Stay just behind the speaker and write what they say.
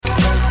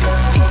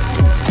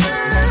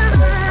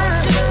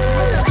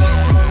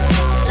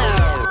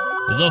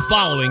The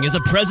following is a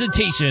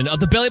presentation of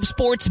the Belly Up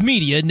Sports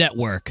Media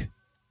Network.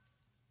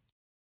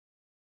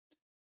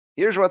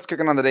 Here's what's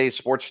cooking on today's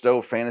Sports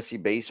Stove Fantasy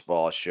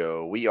Baseball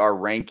show. We are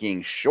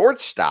ranking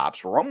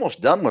shortstops. We're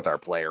almost done with our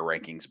player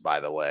rankings, by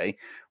the way.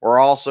 We're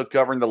also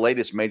covering the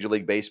latest Major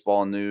League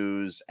Baseball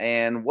news.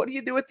 And what do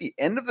you do at the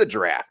end of the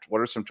draft? What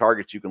are some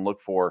targets you can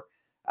look for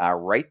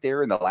right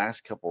there in the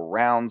last couple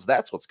rounds?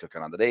 That's what's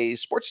cooking on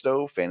today's Sports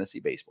Stove Fantasy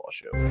Baseball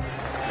show.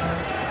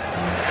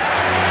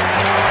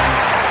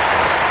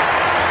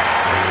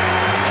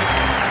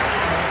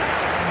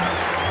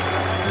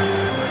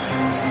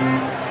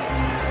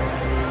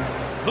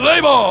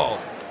 Play ball!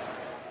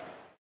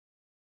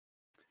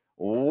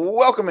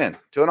 Welcome in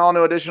to an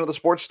all-new edition of the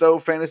Sports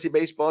Stove Fantasy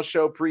Baseball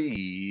Show,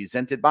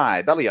 presented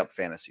by Belly Up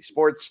Fantasy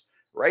Sports,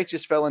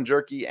 Righteous Felon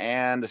Jerky,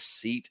 and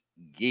Seat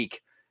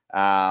Geek.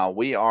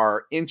 We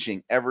are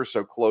inching ever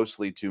so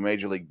closely to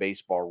Major League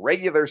Baseball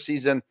regular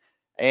season,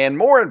 and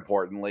more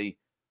importantly,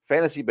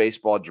 fantasy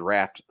baseball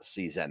draft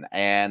season.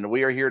 And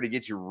we are here to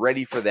get you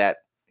ready for that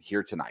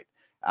here tonight.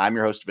 I'm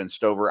your host, Vince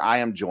Stover. I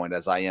am joined,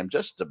 as I am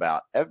just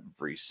about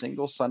every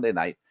single Sunday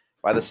night,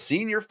 by the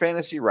senior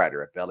fantasy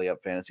writer at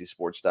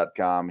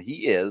BellyUpFantasySports.com.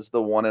 He is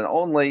the one and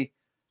only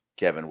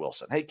Kevin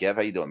Wilson. Hey, Kev,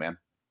 how you doing, man?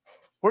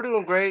 We're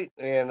doing great,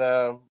 and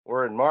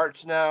we're in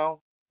March now,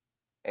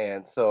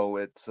 and so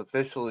it's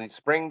officially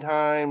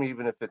springtime,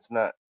 even if it's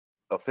not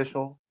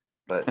official,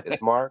 but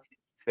it's March.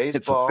 Baseball.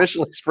 It's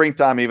officially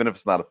springtime, even if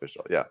it's not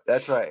official. Yeah,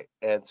 that's right.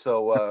 And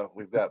so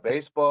we've got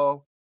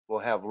baseball. We'll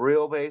have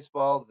real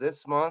baseball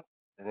this month.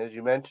 And as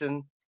you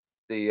mentioned,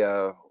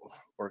 we're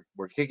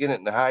kicking it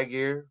into high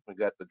gear. We've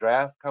got the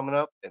draft coming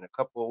up in a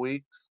couple of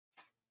weeks,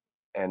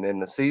 and then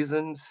the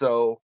season.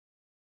 So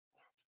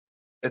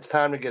it's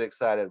time to get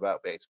excited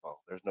about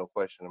baseball. There's no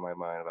question in my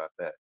mind about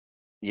that.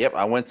 Yep,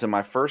 I went to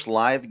my first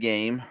live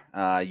game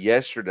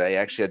yesterday.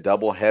 Actually, a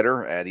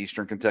doubleheader at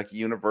Eastern Kentucky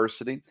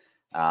University.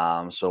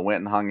 So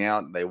went and hung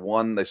out. They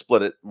won. They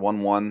split it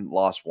 1-1,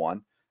 lost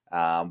 1.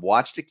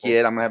 Watched a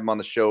kid. I'm gonna have him on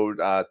the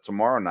show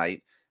tomorrow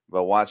night.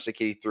 But watched a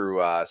kid through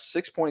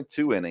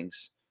 6.2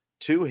 innings,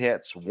 2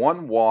 hits,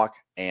 1 walk,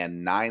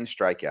 and 9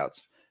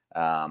 strikeouts.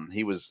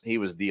 He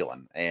was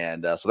dealing,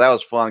 and so that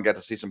was fun. Got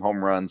to see some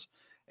home runs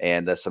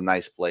and some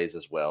nice plays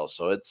as well.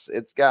 So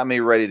it's got me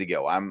ready to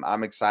go.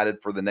 I'm excited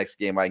for the next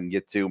game I can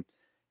get to,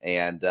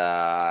 and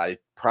I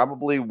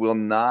probably will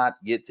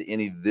not get to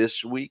any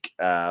this week,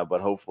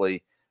 but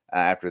hopefully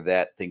after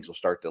that things will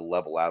start to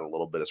level out a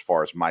little bit as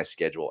far as my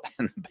schedule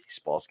and the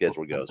baseball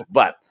schedule goes.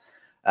 But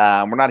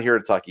we're not here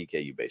to talk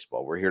EKU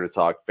baseball. We're here to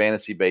talk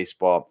fantasy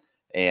baseball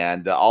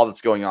and all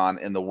that's going on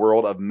in the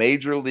world of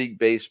Major League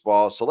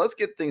Baseball. So let's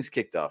get things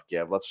kicked off,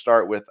 Kev. Let's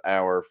start with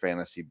our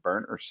Fantasy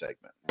Burner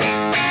segment.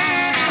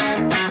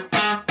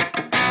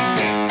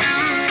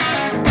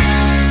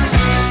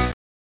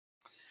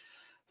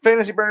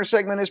 Fantasy Burner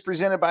segment is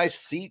presented by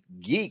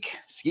SeatGeek.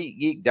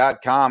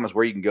 SeatGeek.com is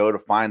where you can go to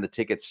find the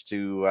tickets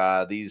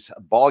to these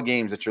ball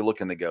games that you're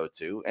looking to go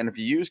to. And if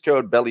you use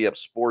code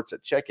BellyUpSports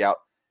at checkout,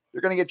 you're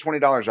going to get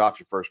 $20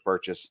 off your first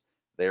purchase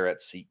there at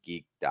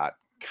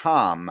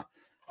SeatGeek.com.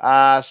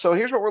 So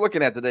here's what we're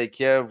looking at today,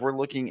 Kev. We're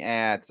looking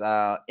at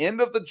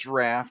end of the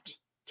draft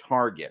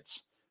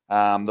targets.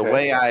 The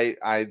way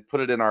I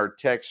put it in our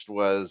text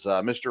was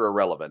Mr.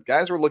 Irrelevant.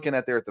 Guys, we're looking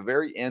at there at the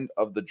very end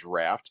of the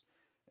draft.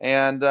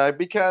 And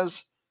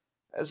because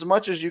as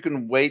much as you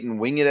can wait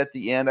and wing it at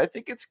the end, I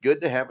think it's good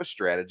to have a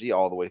strategy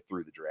all the way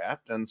through the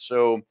draft. And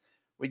so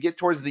we get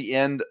towards the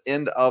end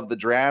of the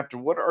draft.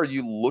 What are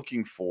you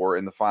looking for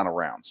in the final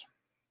rounds?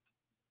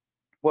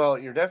 Well,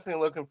 you're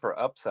definitely looking for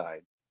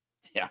upside.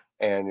 Yeah.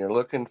 And you're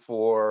looking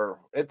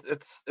for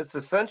it's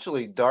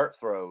essentially dart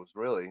throws,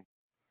 really.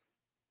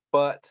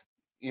 But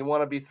you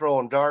want to be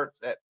throwing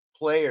darts at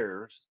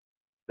players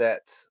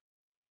that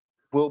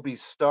will be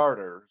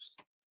starters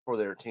for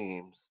their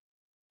teams,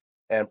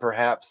 and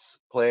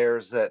perhaps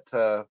players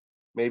that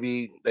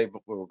maybe they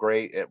were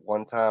great at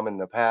one time in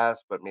the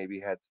past, but maybe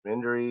had some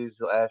injuries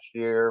last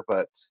year,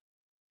 but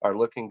are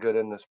looking good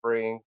in the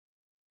spring.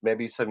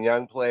 Maybe some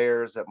young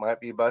players that might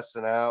be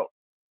busting out.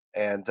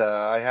 And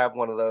I have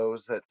one of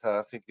those that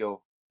I think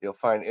you'll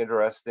find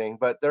interesting.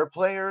 But they're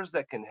players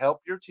that can help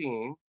your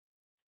team.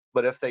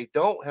 But if they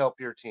don't help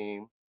your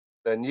team,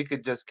 then you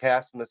could just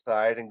cast them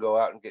aside and go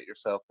out and get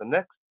yourself the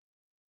next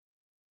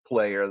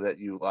player that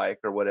you like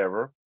or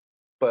whatever.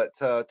 But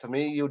to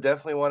me, you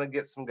definitely want to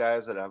get some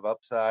guys that have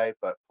upside,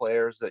 but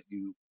players that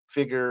you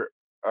figure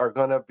are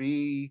going to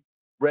be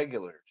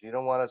regulars. You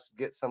don't want to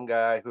get some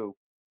guy who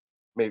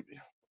maybe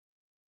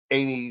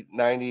 80,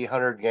 90,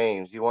 100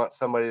 games. You want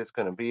somebody that's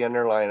going to be in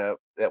their lineup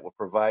that will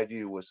provide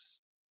you with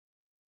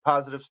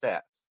positive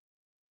stats.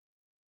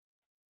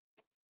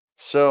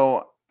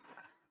 So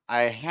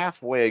I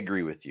halfway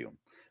agree with you.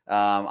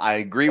 I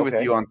agree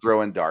with you on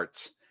throwing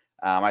darts.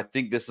 I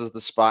think this is the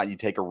spot you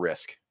take a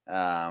risk.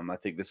 I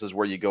think this is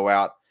where you go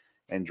out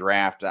and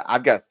draft.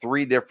 I've got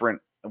 3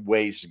 different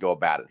ways to go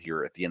about it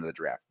here at the end of the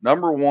draft.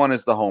 Number 1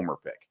 is the homer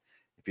pick.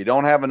 If you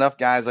don't have enough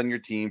guys on your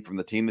team from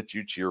the team that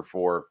you cheer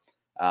for,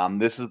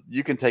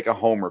 You can take a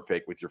homer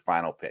pick with your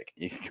final pick.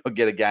 You can go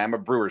get a guy. I'm a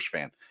Brewers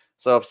fan.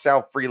 So if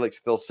Sal Frelick's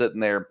still sitting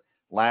there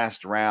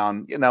last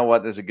round, you know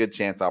what? There's a good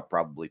chance I'll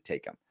probably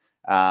take him.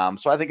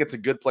 So I think it's a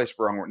good place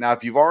for a homer. Now,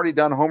 if you've already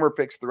done homer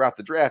picks throughout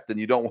the draft, then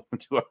you don't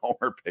want to do a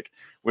homer pick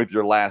with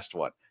your last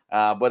one.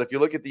 But if you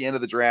look at the end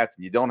of the draft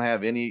and you don't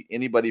have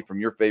anybody from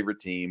your favorite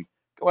team,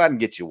 go ahead and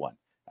get you one.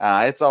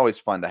 It's always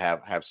fun to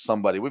have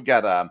somebody. We've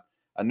got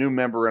a new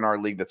member in our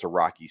league that's a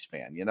Rockies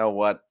fan. You know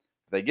what?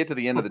 If they get to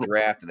the end of the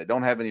draft and they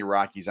don't have any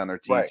Rockies on their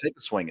team, Right. take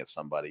a swing at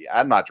somebody.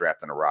 I'm not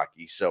drafting a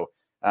Rocky, so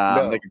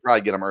No. they could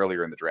probably get them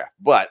earlier in the draft.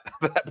 But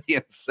that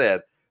being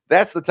said,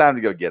 that's the time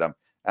to go get them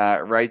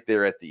right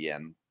there at the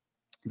end.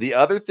 The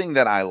other thing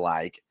that I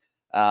like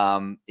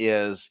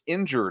is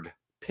injured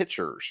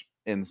pitchers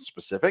in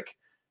specific,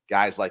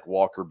 guys like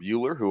Walker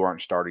Buehler who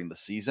aren't starting the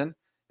season.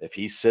 If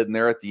he's sitting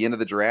there at the end of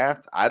the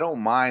draft, I don't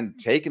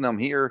mind taking him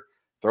here,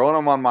 throwing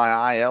him on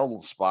my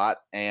IL spot,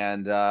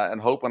 and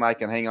hoping I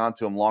can hang on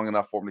to him long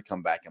enough for him to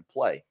come back and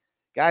play.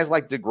 Guys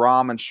like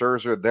DeGrom and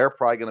Scherzer, they're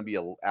probably going to be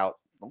out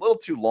a little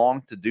too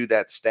long to do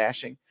that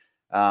stashing.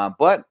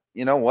 But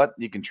you know what?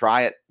 You can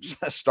try it.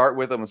 Start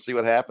with them and see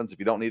what happens. If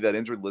you don't need that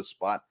injured list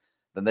spot,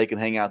 then they can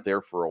hang out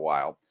there for a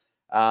while.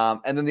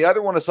 And then the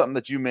other one is something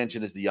that you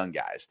mentioned is the young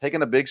guys.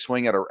 Taking a big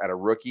swing at a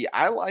rookie.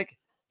 I like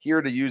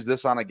here to use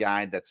this on a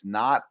guy that's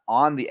not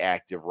on the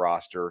active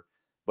roster,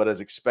 but is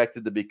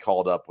expected to be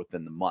called up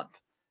within the month.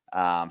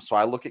 So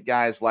I look at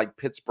guys like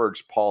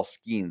Pittsburgh's Paul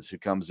Skeens, who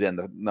comes in,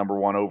 the number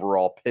 1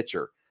 overall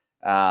pitcher.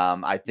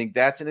 I think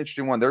that's an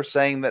interesting one. They're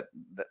saying that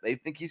they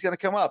think he's going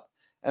to come up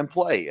and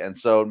play. And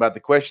so, but the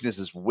question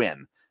is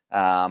when?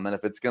 And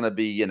if it's going to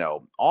be,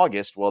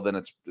 August, well, then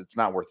it's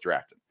not worth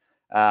drafting.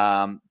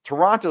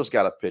 Toronto's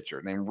got a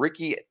pitcher named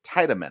Ricky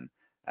Tiedemann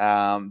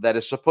that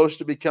is supposed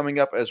to be coming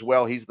up as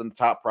well. He's the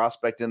top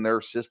prospect in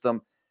their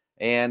system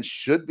and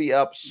should be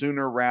up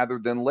sooner rather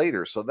than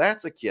later. So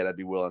that's a kid I'd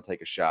be willing to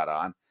take a shot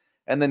on.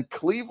 And then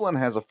Cleveland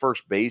has a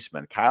first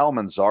baseman, Kyle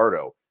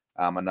Manzardo,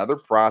 another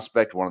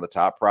prospect, one of the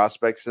top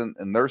prospects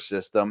in their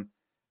system.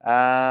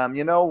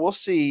 We'll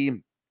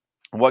see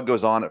what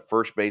goes on at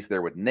first base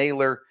there with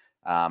Naylor.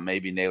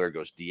 Maybe Naylor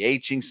goes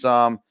DHing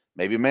some.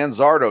 Maybe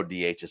Manzardo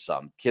DHs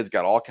some. Kid's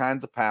got all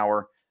kinds of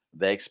power.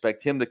 They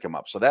expect him to come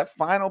up. So that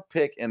final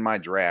pick in my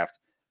draft,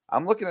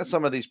 I'm looking at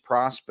some of these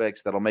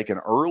prospects that'll make an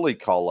early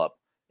call up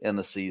in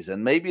the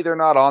season. Maybe they're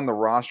not on the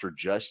roster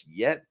just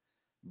yet,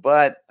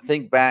 but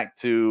think back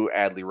to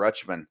Adley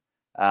Rutschman.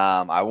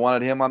 I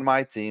wanted him on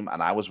my team,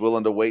 and I was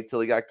willing to wait till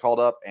he got called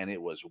up, and it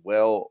was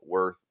well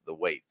worth the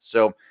wait.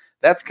 So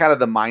that's kind of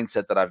the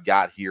mindset that I've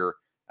got here.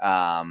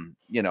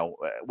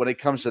 When it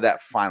comes to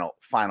that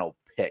final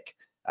pick,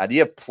 do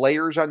you have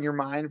players on your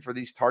mind for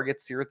these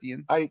targets here at the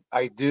end?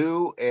 I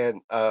do,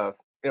 and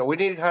we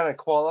need to kind of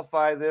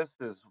qualify this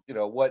as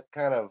what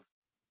kind of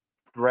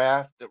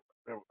draft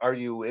are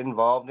you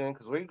involved in?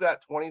 Because we've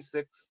got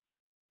 26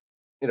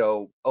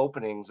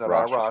 openings on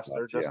our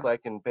roster, just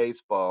like in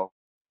baseball,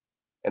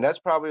 and that's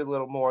probably a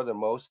little more than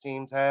most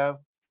teams have.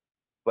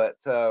 But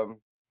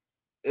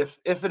if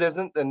it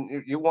isn't,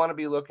 then you want to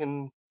be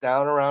looking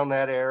down around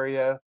that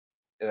area.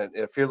 And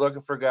if you're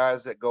looking for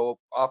guys that go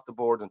off the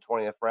board in the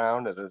 20th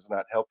round, it does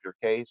not help your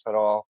case at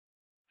all.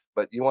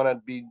 But you want to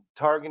be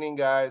targeting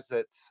guys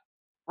that's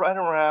right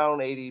around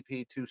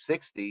ADP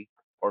 260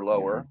 or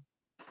lower.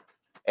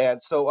 Yeah.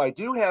 And so I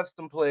do have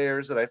some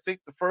players that I think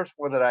the first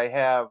one that I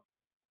have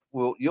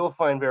you'll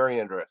find very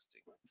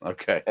interesting.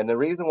 Okay. And the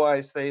reason why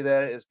I say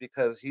that is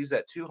because he's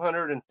at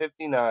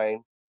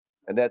 259,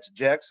 and that's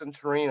Jackson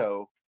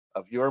Torino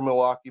of your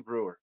Milwaukee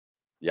Brewers.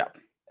 Yeah.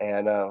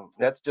 And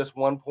that's just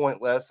 1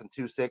 point less than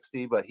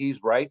 260, but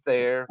he's right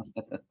there.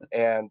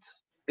 And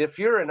if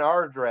you're in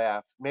our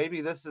draft,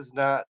 maybe this is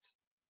not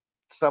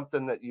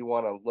something that you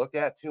want to look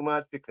at too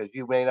much because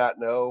you may not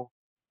know,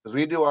 because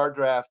we do our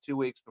draft 2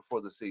 weeks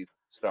before the season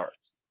starts.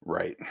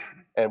 Right.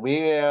 And we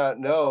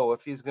know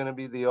if he's going to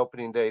be the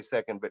opening day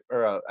second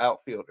or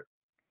outfielder.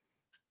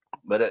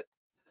 But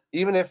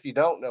even if you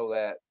don't know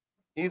that,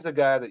 he's a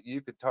guy that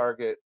you could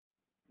target,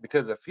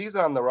 because if he's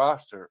on the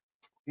roster,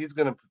 he's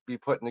going to be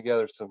putting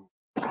together some,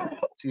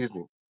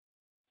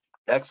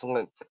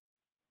 excellent,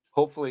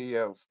 hopefully,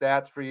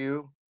 stats for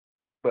you.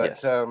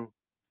 But yes.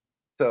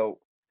 So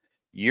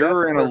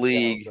you're in a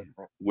league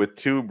with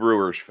 2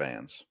 Brewers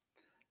fans.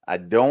 I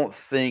don't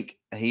think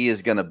he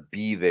is going to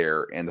be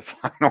there in the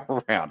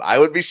final round. I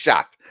would be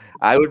shocked.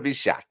 Now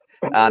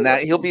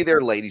he'll be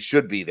there late. He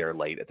should be there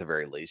late at the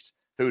very least.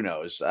 Who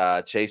knows?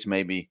 Chase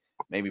maybe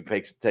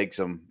takes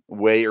him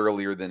way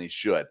earlier than he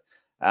should.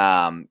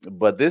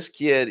 But this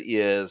kid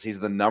he's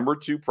the number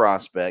 2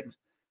 prospect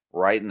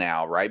right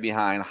now, right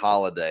behind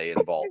Holiday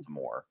in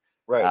Baltimore.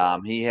 Right.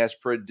 He has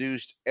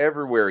produced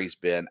everywhere he's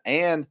been,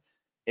 and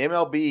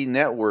MLB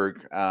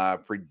Network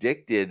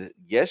predicted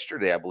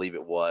yesterday, I believe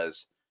it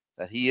was,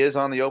 that he is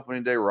on the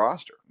opening day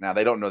roster. Now,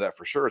 they don't know that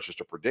for sure. It's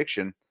just a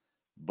prediction.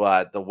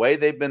 But the way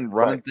they've been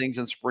running things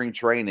in spring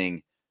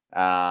training,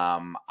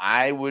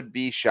 I would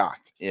be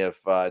shocked if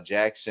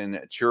Jackson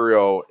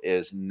Chourio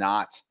is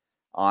not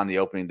on the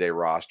opening day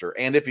roster.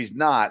 And if he's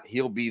not,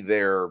 he'll be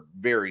there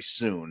very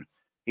soon.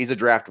 He's a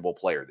draftable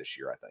player this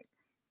year, I think.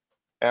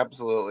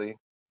 Absolutely.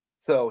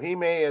 So he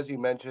may, as you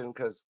mentioned,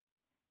 because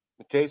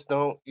Chase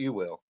don't, you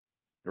will.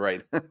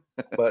 Right.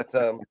 But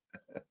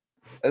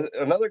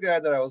another guy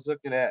that I was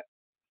looking at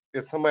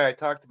is somebody I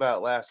talked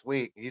about last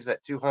week. He's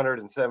at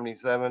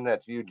 277.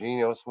 That's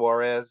Eugenio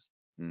Suarez,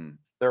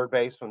 third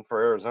baseman for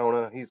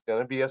Arizona. He's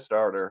going to be a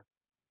starter.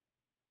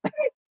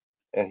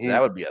 And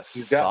that would be a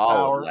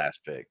solid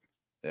last pick.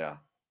 Yeah.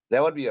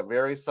 That would be a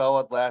very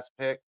solid last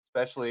pick,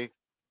 especially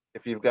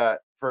if you've got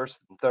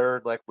first and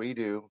third like we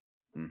do.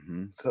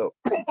 Mm-hmm. So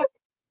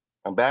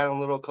I'm battling a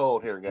little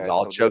cold here, guys. He's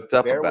all choked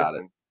up about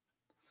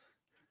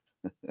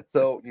it.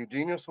 So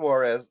Eugenio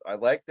Suarez, I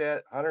like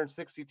that.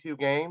 162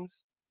 games.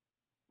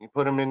 You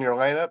put him in your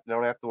lineup, you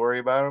don't have to worry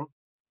about him.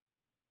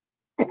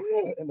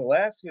 And the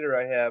last hitter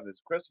I have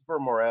is Christopher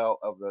Morel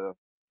of the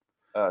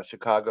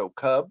Chicago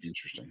Cubs.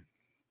 Interesting.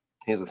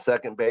 He's a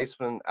second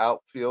baseman,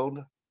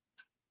 outfield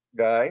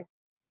guy.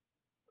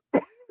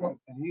 And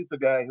he's the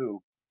guy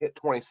who hit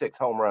 26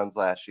 home runs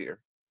last year.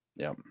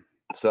 Yep.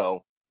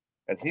 So,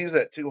 and he's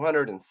at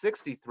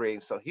 263.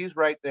 So he's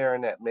right there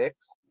in that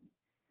mix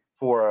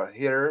for a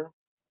hitter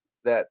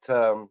that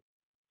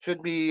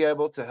should be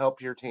able to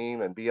help your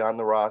team and be on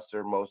the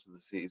roster most of the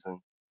season.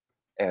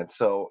 And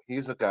so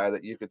he's a guy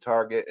that you could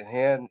target,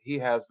 and he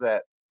has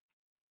that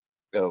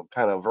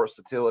kind of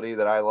versatility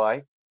that I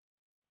like.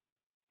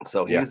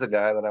 So he's a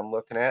guy that I'm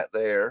looking at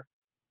there.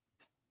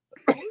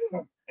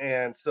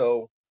 And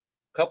so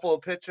a couple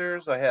of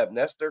pitchers, I have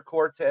Nestor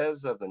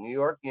Cortez of the New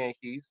York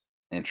Yankees.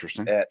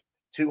 Interesting. At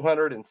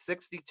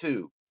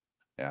 262.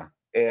 Yeah.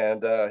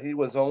 And he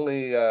was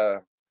only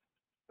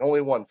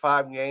won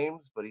 5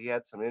 games, but he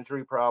had some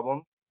injury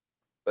problems.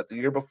 But the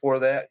year before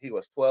that, he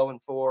was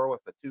 12-4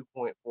 with a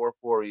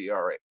 2.44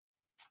 ERA.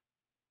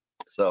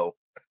 So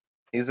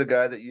he's a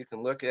guy that you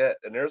can look at.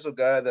 And there's a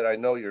guy that I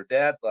know your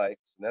dad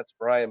likes, and that's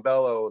Brian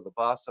Bello of the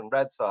Boston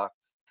Red Sox.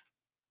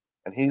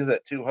 And he's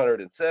at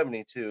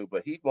 272,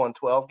 but he won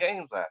 12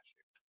 games last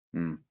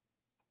year.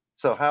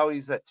 So how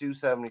he's at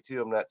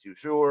 272, I'm not too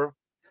sure.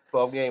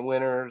 12-game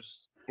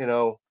winners,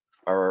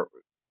 are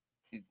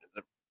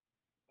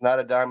not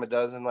a dime a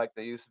dozen like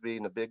they used to be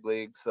in the big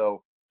league.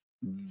 So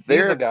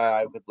he's a guy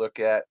I would look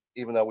at,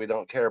 even though we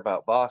don't care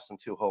about Boston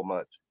too whole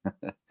much.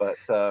 But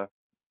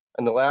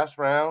in the last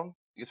round,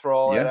 you throw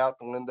all that out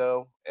the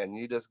window, and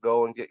you just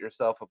go and get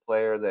yourself a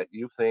player that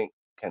you think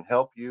can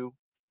help you.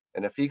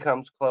 And if he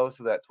comes close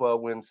to that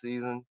 12-win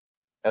season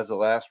as a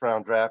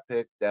last-round draft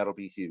pick, that'll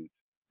be huge.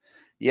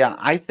 Yeah,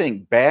 I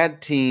think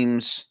bad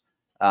teams,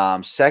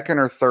 second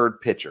or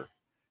third pitcher,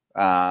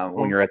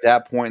 when you're at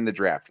that point in the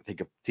draft, I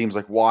think of teams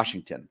like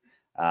Washington,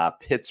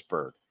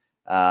 Pittsburgh,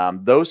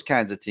 those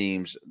kinds of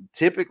teams,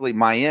 typically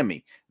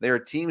Miami. There are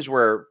teams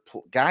where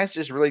guys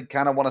just really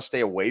kind of want to stay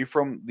away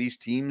from these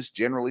teams,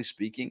 generally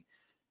speaking.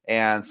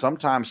 And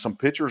sometimes some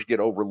pitchers get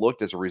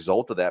overlooked as a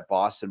result of that.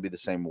 Boston be the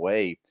same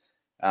way,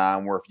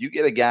 where if you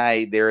get a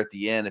guy there at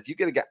the end, if you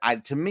get a guy,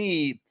 to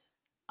me,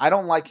 I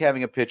don't like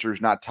having a pitcher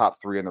who's not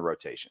top 3 in the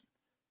rotation.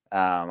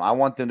 I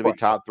want them to be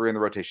top 3 in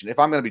the rotation if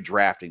I'm going to be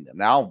drafting them.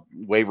 Now, I'll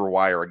waiver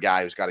wire a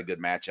guy who's got a good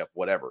matchup,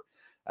 whatever.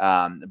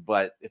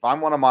 But if I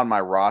want them on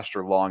my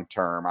roster long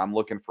term, I'm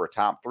looking for a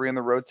top 3 in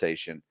the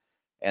rotation.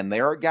 And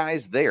there are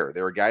guys there.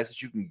 There are guys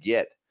that you can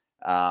get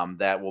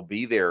that will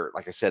be there.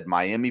 Like I said,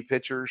 Miami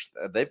pitchers,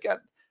 they're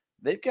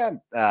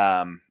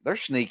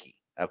sneaky.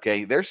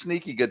 Okay, they're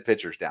sneaky good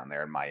pitchers down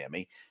there in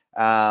Miami.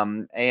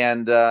 And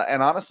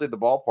honestly, the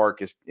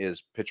ballpark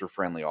is pitcher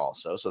friendly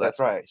also. So that's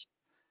right. Nice.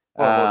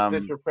 Well,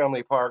 pitcher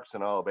friendly parks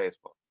in all of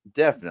baseball.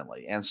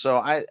 Definitely. And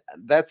so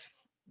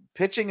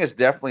pitching is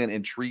definitely an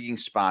intriguing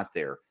spot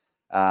there.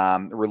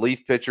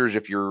 Relief pitchers,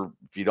 if you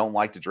don't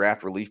like to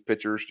draft relief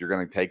pitchers, you're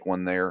going to take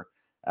one there.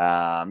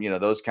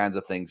 Those kinds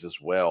of things as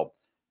well.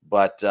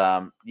 But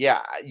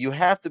you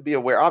have to be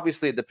aware.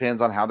 Obviously, it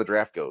depends on how the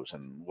draft goes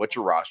and what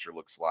your roster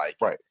looks like.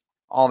 Right.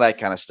 All that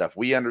kind of stuff.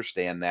 We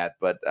understand that,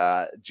 but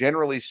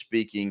generally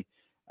speaking,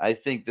 I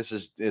think this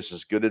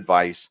is good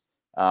advice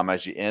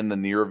as you end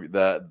near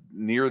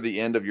the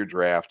end of your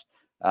draft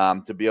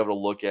to be able to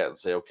look at and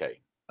say,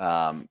 okay,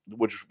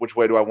 which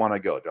way do I want to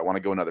go? Do I want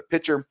to go another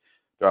pitcher?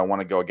 Do I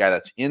want to go a guy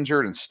that's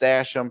injured and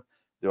stash him?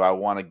 Do I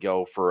want to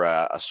go for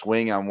a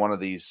swing on one of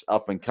these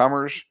up and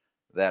comers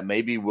that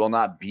maybe will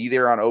not be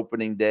there on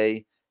opening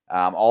day?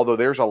 Although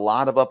there's a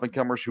lot of up and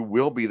comers who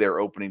will be there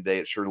opening day,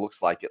 it sure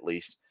looks like at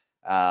least.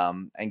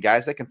 And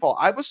guys that can fall.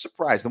 I was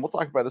surprised, and we'll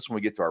talk about this when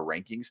we get to our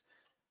rankings.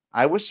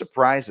 I was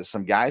surprised that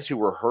some guys who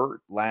were hurt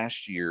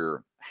last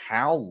year,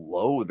 how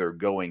low they're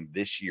going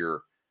this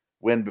year,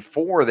 when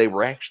before they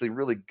were actually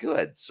really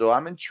good. So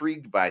I'm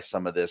intrigued by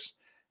some of this,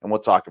 and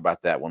we'll talk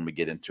about that when we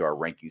get into our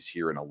rankings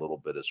here in a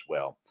little bit as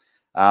well.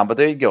 But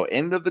there you go.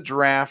 End of the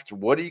draft.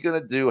 What are you going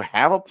to do?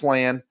 Have a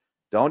plan.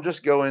 Don't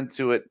just go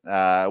into it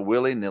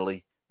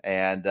willy-nilly,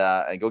 and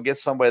go get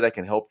somebody that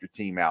can help your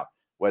team out,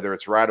 whether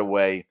it's right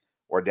away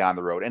or down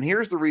the road. And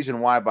here's the reason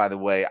why, by the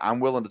way, I'm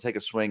willing to take a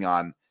swing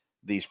on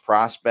these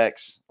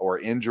prospects or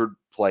injured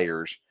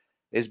players.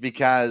 is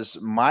because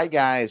my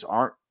guys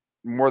aren't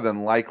more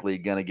than likely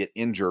going to get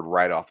injured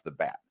right off the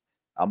bat.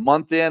 A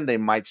month in, they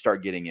might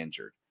start getting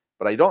injured,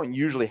 but I don't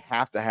usually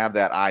have to have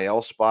that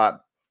IL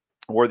spot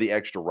or the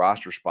extra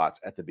roster spots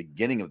at the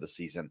beginning of the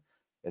season.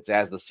 It's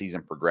as the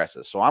season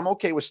progresses. So I'm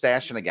okay with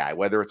stashing a guy,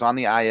 whether it's on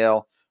the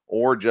IL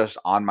or just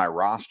on my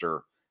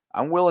roster.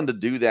 I'm willing to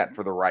do that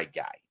for the right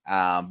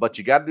guy. But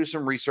you got to do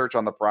some research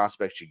on the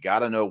prospects. You got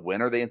to know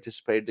when are they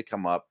anticipated to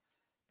come up.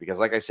 Because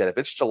like I said, if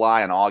it's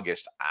July and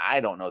August, I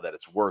don't know that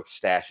it's worth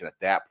stashing at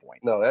that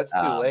point. No, that's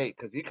too late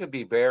because you could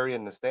be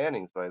burying the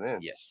standings by then.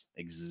 Yes,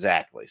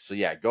 exactly. So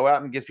yeah, go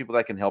out and get people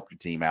that can help your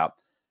team out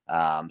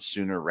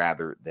sooner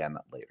rather than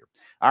later.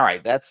 All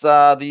right, that's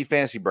the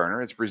Fantasy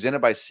Burner. It's presented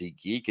by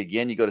SeatGeek.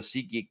 Again, you go to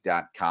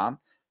SeatGeek.com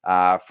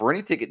for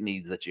any ticket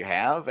needs that you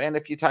have. And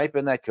if you type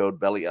in that code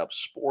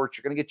BellyUpSports,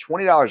 you're going to get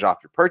 $20 off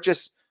your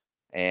purchase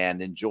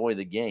and enjoy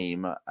the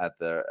game at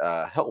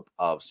the help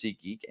of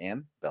SeatGeek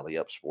and Belly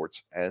Up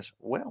Sports as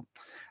well.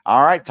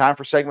 All right, time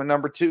for segment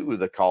number 2,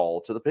 the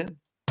call to the pin.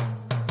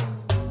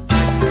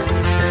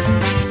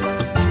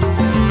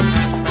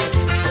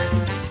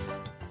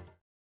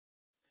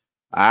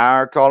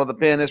 Our call to the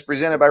pin is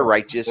presented by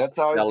Righteous That's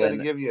always Felon. going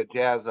to give you a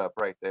jazz up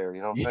right there.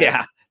 You know what I'm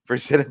saying?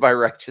 Presented by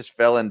Righteous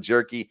Felon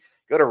Jerky.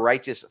 Go to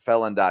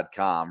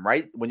righteousfelon.com.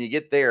 Right when you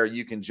get there,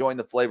 you can join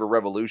the flavor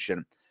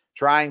revolution,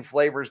 trying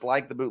flavors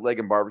like the bootleg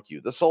and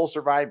barbecue, the Soul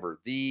Survivor,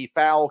 the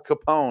Foul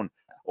Capone,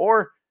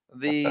 or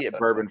the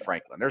Bourbon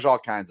Franklin. There's all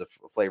kinds of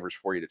flavors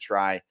for you to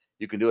try.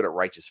 You can do it at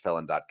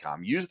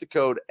righteousfelon.com. Use the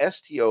code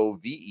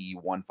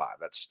STOVE15.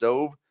 That's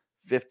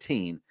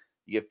STOVE15.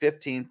 You get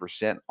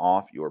 15%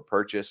 off your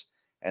purchase.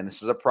 And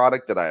this is a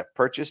product that I have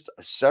purchased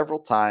several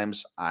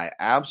times. I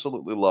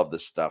absolutely love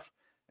this stuff,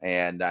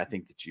 and I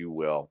think that you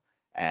will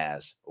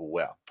as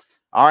well.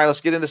 All right,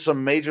 let's get into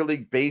some Major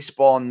League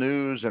Baseball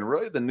news. And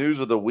really the news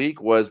of the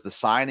week was the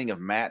signing of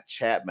Matt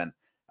Chapman.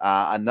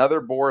 Another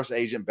Boris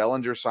agent.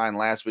 Bellinger signed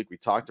last week. We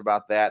talked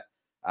about that.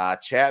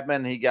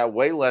 Chapman, he got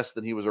way less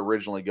than he was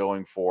originally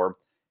going for.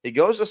 He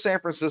goes to San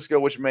Francisco,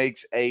 which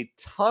makes a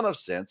ton of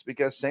sense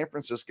because San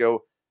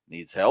Francisco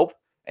needs help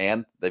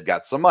and they've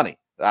got some money.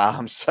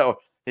 So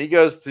he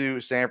goes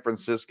to San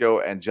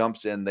Francisco and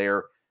jumps in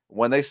there.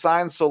 When they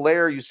signed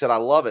Soler, you said, I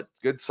love it.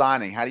 Good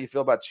signing. How do you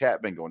feel about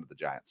Chapman going to the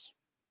Giants?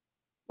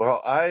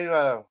 Well,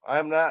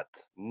 I'm not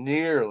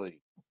nearly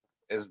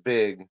as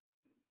big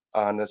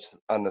on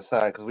the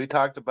sign because we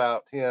talked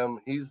about him.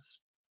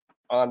 He's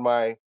on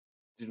my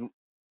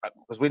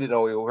because we didn't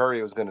know where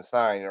he was going to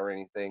sign or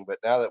anything, but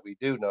now that we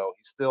do know,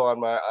 he's still on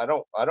my. I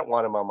don't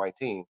want him on my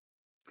team.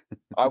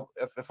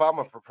 If I'm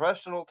a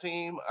professional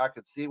team, I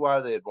could see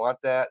why they'd want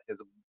that.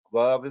 His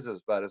glove is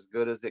about as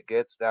good as it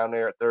gets down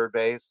there at third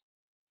base.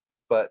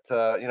 But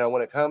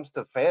when it comes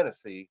to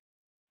fantasy,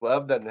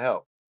 glove doesn't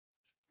help.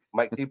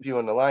 Might keep you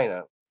in the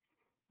lineup.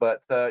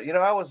 But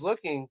I was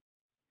looking,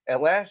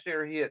 and last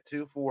year he hit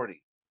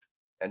 240.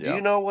 And do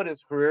you know what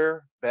his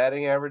career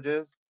batting average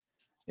is?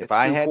 If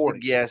I had to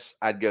guess,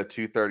 I'd go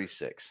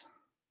 236.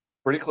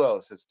 Pretty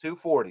close. It's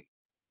 240.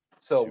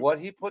 So what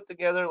he put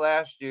together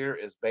last year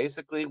is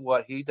basically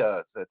what he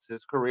does. That's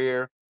his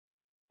career.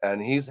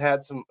 And he's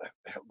had some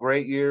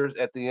great years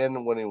at the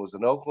end when he was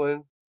in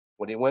Oakland.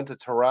 When he went to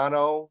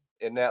Toronto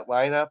in that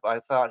lineup, I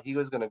thought he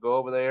was going to go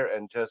over there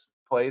and just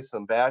play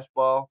some bash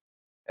ball.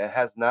 It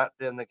has not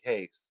been the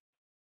case.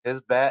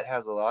 His bat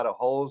has a lot of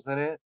holes in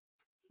it.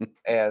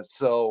 And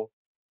so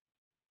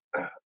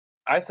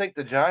I think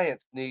the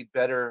Giants need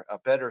a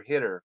better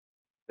hitter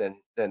than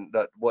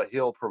what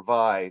he'll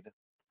provide.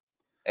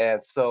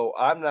 And so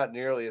I'm not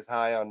nearly as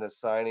high on this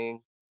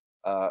signing.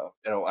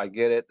 I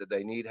get it that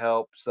they need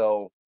help.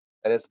 So,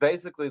 and it's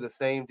basically the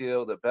same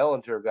deal that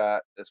Bellinger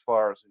got as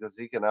far as because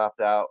he can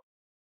opt out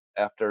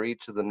after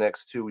each of the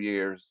next 2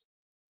 years.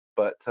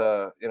 But,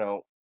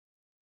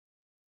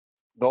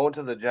 going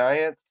to the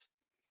Giants,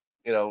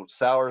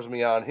 sours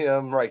me on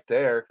him right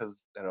there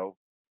because,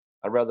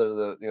 I'd rather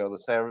the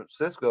San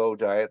Francisco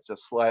Giants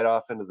just slide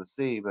off into the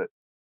sea. But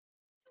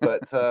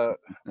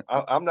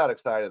I'm not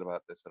excited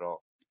about this at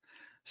all.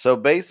 So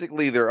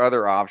basically, their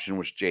other option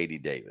was J.D.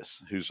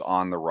 Davis, who's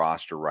on the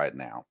roster right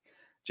now.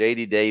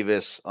 J.D.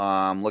 Davis,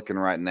 looking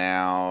right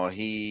now,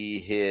 he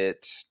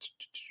hit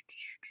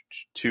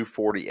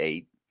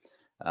 248,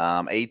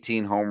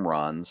 18 home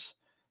runs,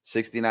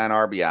 69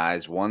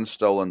 RBIs, 1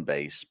 stolen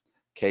base,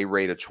 K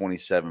rate of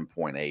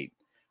 27.8.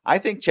 I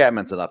think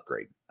Chapman's an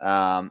upgrade.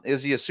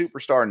 Is he a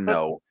superstar?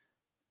 No.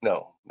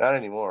 No, not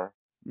anymore.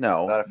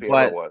 No. Not if he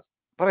ever was.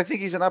 But I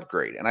think he's an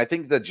upgrade. And I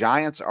think the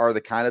Giants are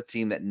the kind of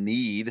team that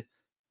need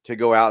to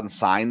go out and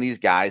sign these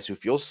guys who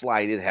feel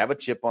slighted, have a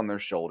chip on their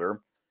shoulder,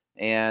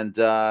 and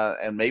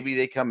maybe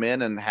they come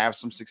in and have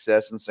some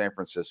success in San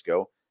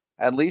Francisco,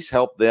 at least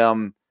help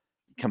them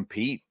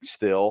compete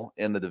still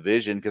in the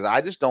division. Because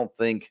I just don't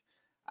think,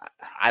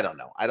 I don't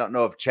know. I don't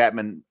know if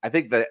Chapman, I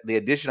think that the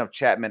addition of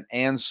Chapman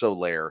and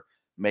Soler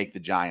make the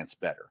Giants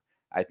better.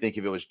 I think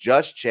if it was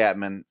just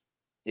Chapman,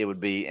 it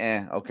would be,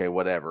 okay,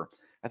 whatever.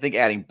 I think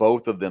adding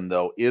both of them,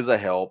 though, is a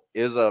help,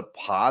 is a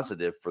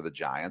positive for the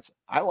Giants.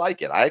 I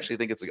like it. I actually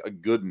think it's a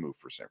good move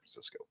for San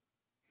Francisco.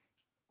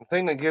 The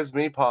thing that gives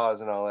me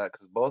pause and all that,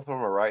 because both of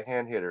them are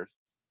right-hand hitters,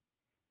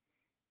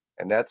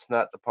 and that's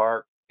not the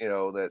part,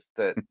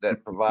 that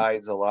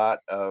provides a lot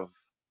of,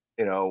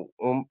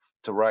 oomph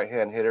to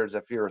right-hand hitters.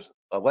 If you're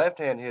a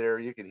left-hand hitter,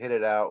 you could hit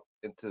it out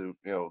into,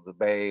 the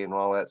bay and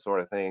all that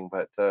sort of thing.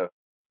 But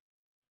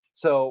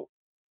so,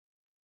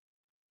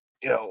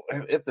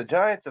 if the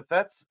Giants, if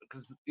that's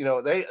because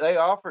they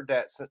offered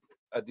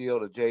a deal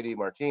to JD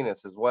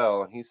Martinez as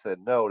well, and he said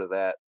no to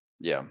that,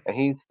 Yeah. and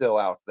he's still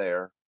out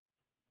there.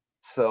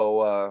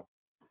 So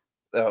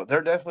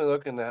they're definitely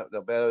looking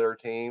to better their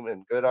team,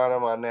 and good on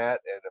them on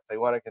that. And if they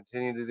want to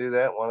continue to do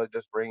that, want to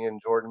just bring in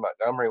Jordan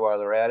Montgomery while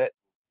they're at it,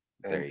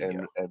 There and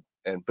you go.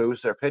 and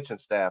boost their pitching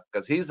staff,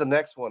 because he's the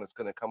next one that's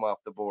going to come off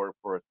the board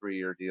for a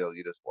 3-year deal.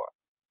 You just watch.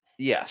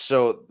 Yeah.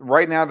 So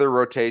right now their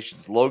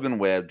rotations: Logan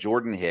Webb,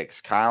 Jordan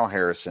Hicks, Kyle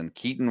Harrison,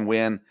 Keaton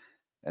Wynn,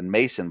 and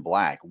Mason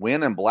Black.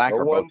 Wynn and Black No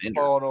are both one's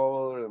injured. falling all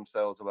over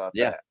themselves about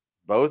Yeah, that.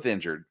 both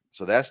injured.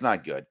 So that's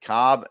not good.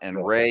 Cobb and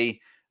No. Ray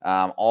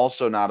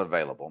also not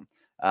available.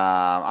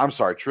 I'm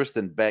sorry,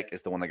 Tristan Beck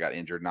is the one that got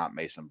injured, not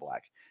Mason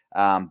Black.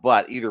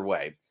 But either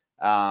way,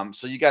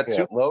 so you got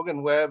two.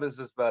 Logan Webb is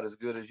just about as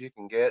good as you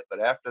can get, but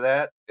after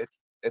that,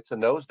 it's a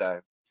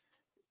nosedive.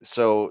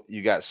 So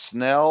you got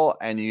Snell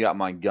and you got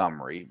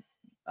Montgomery.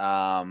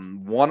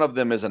 One of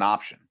them is an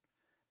option,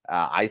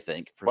 I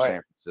think, for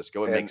San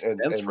Francisco. It makes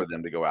sense for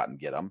them to go out and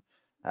get them.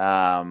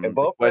 And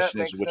both the question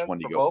that is makes which sense one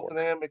do for you go both for? of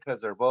them,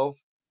 because they're both,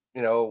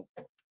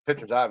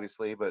 pitchers,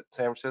 obviously, but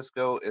San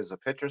Francisco is a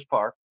pitcher's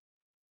park.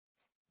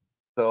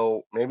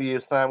 So maybe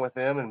you sign with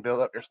them and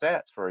build up your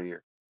stats for a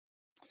year.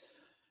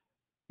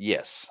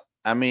 Yes.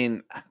 I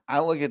mean, I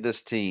look at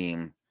this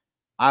team.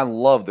 I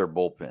love their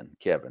bullpen,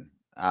 Kevin.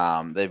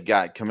 They've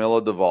got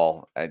Camilo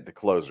Duvall at the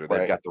closer.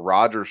 They've got the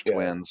Rogers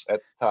twins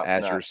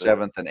as your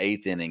seventh and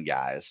eighth inning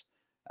guys.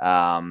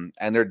 And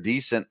they're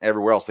decent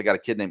everywhere else. They got a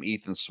kid named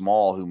Ethan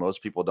Small, who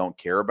most people don't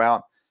care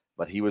about,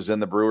 but he was in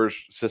the Brewers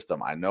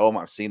system. I know him.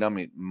 I've seen him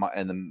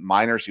in the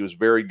minors. He was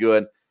very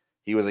good.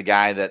 He was a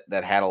guy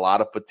that had a lot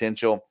of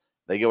potential.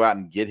 They go out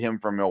and get him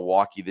from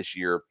Milwaukee this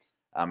year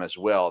as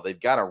well. They've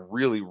got a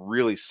really,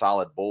 really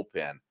solid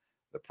bullpen.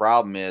 The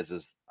problem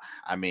is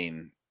I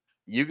mean,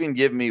 you can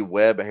give me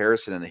Webb,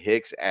 Harrison, and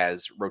Hicks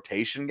as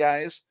rotation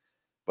guys,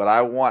 but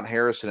I want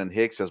Harrison and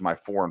Hicks as my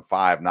 4 and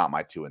 5, not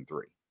my 2 and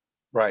 3.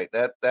 Right.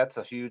 That's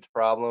a huge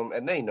problem,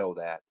 and they know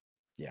that.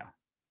 Yeah.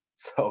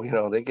 So,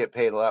 they get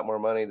paid a lot more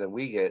money than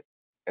we get,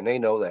 and they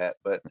know that.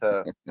 But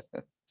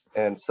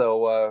and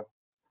so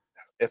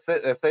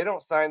if they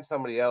don't sign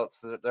somebody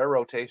else, their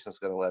rotation is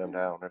going to let them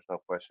down. There's no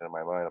question in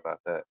my mind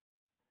about that.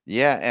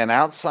 Yeah, and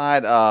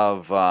outside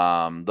of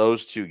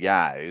those two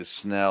guys,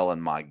 Snell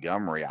and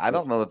Montgomery, I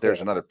don't know that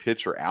there's another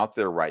pitcher out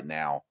there right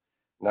now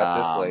Not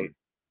this late.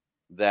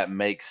 that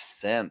makes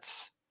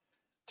sense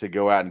to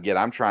go out and get.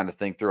 I'm trying to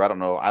think through. I don't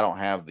know. I don't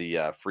have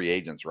the free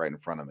agents right in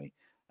front of me,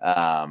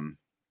 and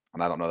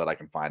I don't know that I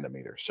can find them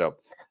either. So,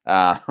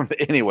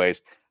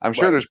 anyways, I'm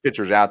sure there's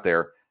pitchers out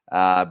there,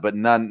 but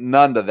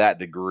none to that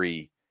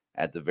degree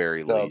at the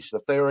very least.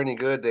 If they were any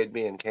good, they'd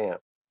be in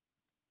camp.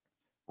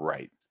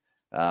 Right.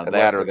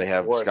 That or they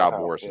have Scott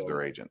Boras as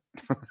their agent.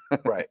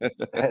 Right.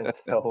 And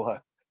so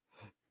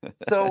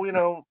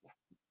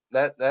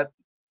that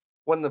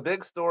when the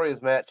big story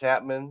is Matt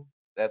Chapman,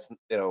 that's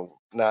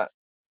not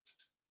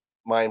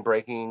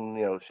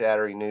mind-breaking,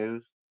 shattering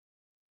news.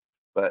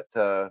 But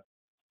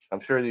I'm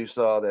sure you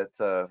saw that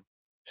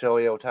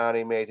Shohei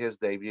Ohtani made his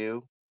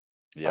debut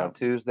on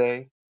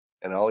Tuesday,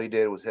 and all he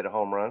did was hit a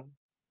home run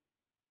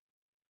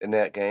in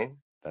that game.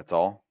 That's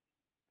all?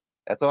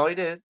 That's all he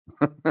did.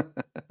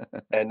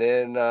 And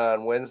then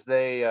on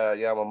Wednesday,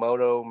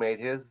 Yamamoto made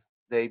his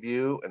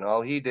debut, and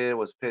all he did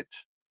was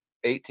pitch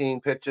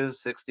 18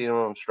 pitches, 16 of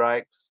them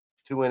strikes,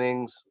 2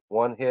 innings,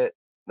 1 hit,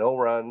 no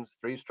runs,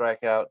 3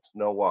 strikeouts,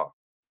 no walk.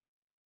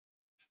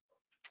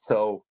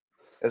 So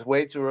it's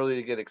way too early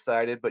to get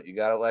excited, but you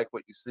got to like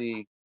what you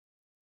see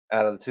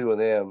out of the two of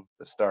them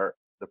to start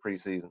the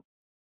preseason.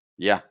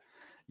 Yeah.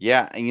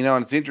 Yeah. And,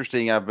 and it's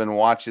interesting. I've been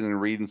watching and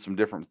reading some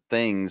different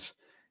things.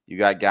 You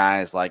got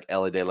guys like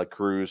Ellie De La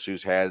Cruz,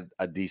 who's had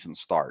a decent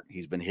start.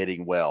 He's been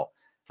hitting well.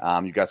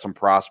 You've got some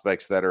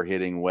prospects that are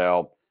hitting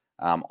well.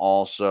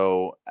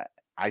 Also,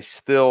 I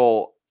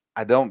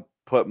don't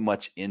put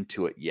much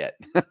into it yet.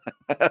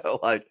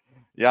 Like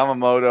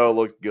Yamamoto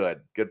looked good.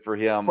 Good for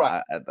him.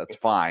 Right. That's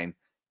fine.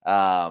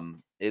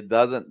 It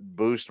doesn't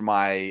boost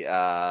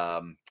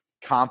my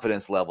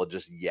confidence level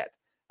just yet.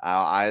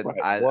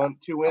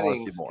 2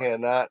 innings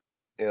cannot,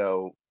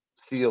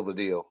 seal the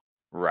deal.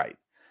 Right.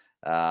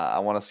 I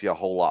want to see a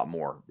whole lot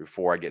more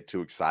before I get too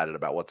excited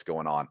about what's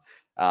going on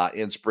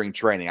in spring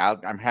training.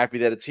 I'm happy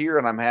that it's here,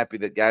 and I'm happy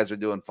that guys are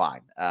doing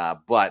fine.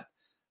 But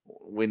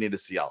we need to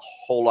see a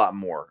whole lot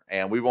more.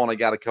 And we've only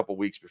got a couple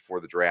weeks before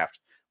the draft.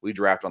 We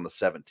draft on the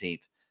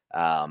 17th.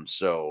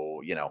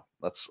 So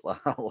let's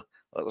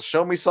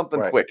show me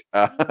something quick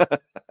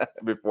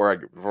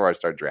before I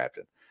start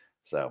drafting.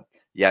 So,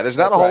 yeah, there's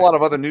not That's a whole right. lot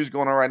of other news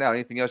going on right now.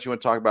 Anything else you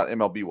want to talk about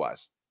MLB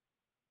wise?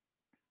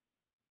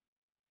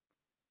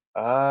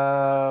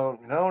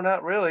 No,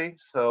 not really.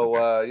 So,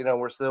 Okay.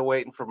 we're still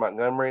waiting for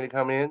Montgomery to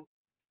come in.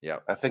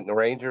 Yep. I think the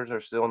Rangers are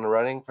still in the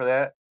running for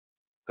that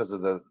because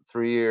of the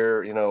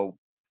 3-year,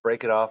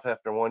 break it off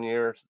after 1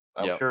 year.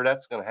 I'm Yep. sure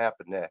that's going to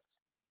happen next.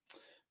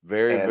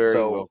 Very, And very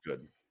so well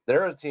good.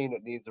 they're a team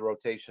that needs the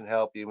rotation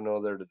help, even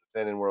though they're the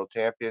defending world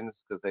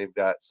champions, because they've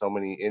got so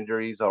many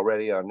injuries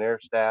already on their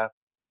staff.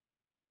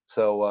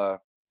 So I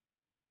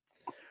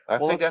Well,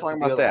 think let's that's talk a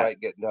about deal that that. might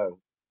get done.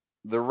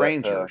 The But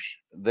Rangers,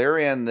 they're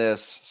in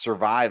this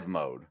survive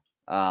mode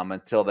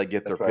until they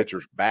get their that's right.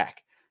 pitchers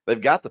back.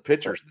 They've got the Right.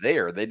 pitchers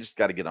there. They just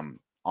got to get them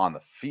on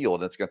the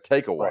field. It's going to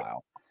take a Right.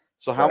 while.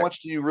 So, how Right.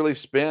 much do you really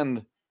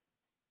spend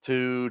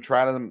to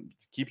try to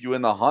keep you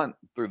in the hunt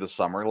through the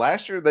summer?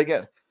 Last year,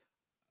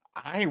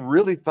 I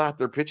really thought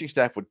their pitching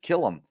staff would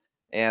kill them,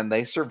 and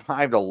they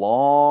survived a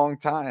long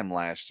time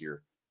last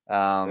year.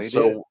 They did.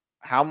 So,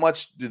 how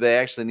much do they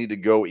actually need to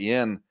go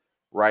in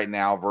right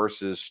now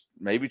versus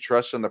maybe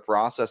trusting the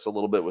process a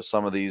little bit with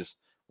some of these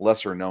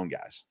lesser known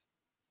guys?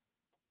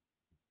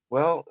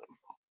 Well,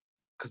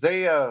 because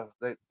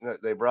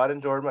they brought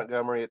in Jordan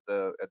Montgomery at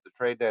the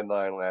trade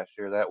deadline last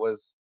year. That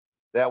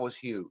was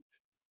huge,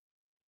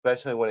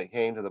 especially when it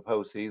came to the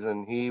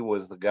postseason. He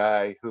was the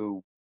guy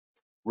who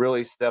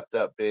really stepped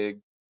up big.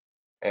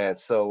 And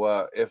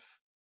so if,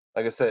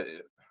 like I said,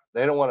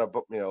 they don't want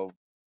to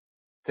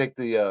take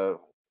the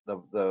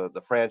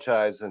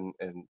franchise and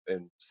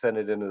send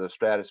it into the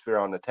stratosphere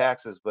on the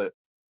taxes, but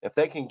if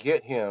they can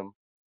get him,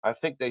 I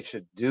think they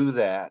should do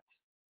that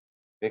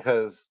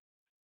because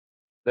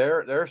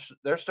their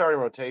starting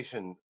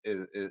rotation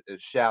is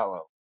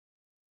shallow,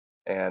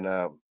 and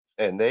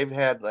they've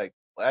had, like,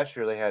 last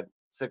year they had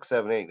 6,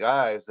 7, 8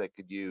 guys they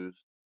could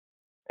use,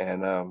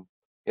 and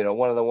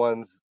one of the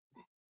ones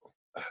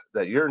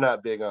that you're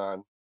not big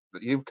on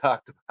that you've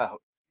talked about,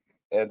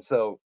 and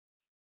so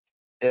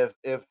if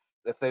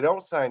they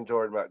don't sign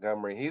Jordan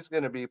Montgomery, he's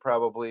going to be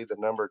probably the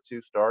number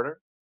 2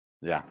 starter.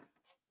 Yeah.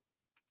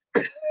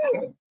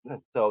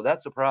 So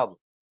that's the problem.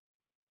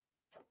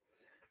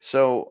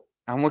 So,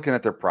 I'm looking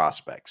at their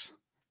prospects.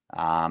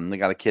 They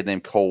got a kid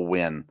named Cole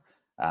Wynn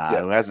who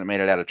Yes. hasn't made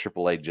it out of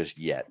AAA just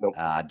yet. Nope.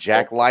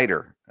 Jack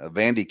Leiter, a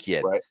Vandy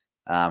kid, Right.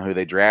 who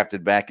they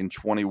drafted back in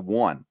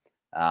 21.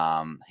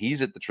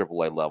 He's at the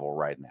AAA level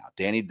right now.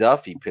 Danny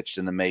Duffy pitched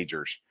in the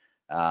majors.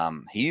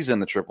 He's in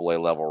the AAA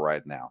level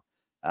right now.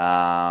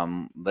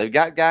 They've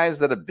got guys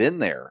that have been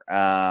there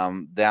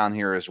down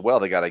here as well.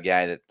 They got a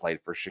guy that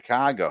played for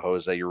Chicago,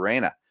 Jose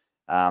Urena.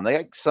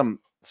 They got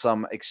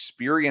some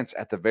experience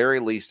at the very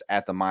least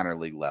at the minor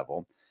league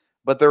level,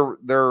 but their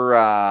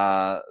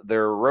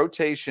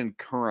rotation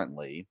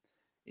currently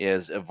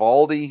is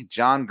Evaldi,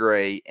 John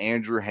Gray,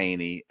 Andrew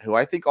Haney, who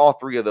I think all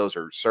three of those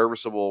are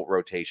serviceable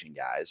rotation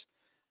guys.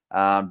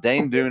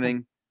 Dane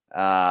Dooning,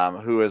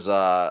 who is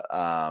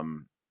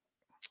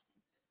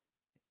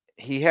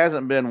he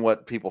hasn't been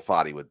what people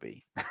thought he would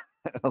be.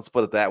 Let's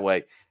put it that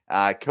way.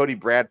 Cody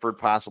Bradford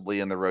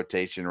possibly in the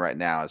rotation right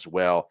now as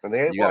well. And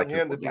they You got a want him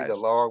couple to be guys. the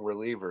long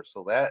reliever,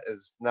 so that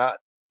is not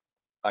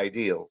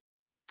ideal.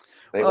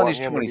 They Well, and want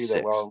he's him to be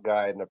the 26. long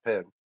guy in the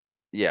pen.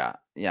 Yeah.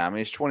 I mean,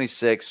 he's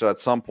 26, so at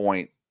some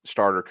point,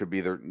 starter could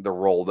be the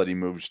role that he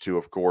moves to.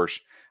 Of course,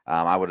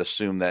 I would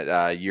assume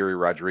that Yuri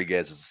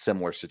Rodriguez is a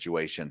similar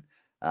situation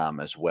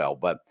as well.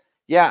 But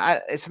yeah,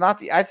 it's not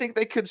the. I think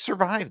they could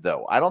survive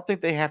though. I don't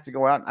think they have to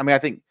go out. I mean, I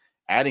think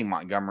adding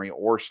Montgomery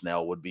or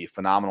Snell would be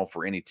phenomenal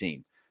for any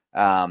team.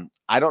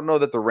 I don't know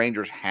that the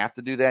Rangers have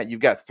to do that.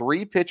 You've got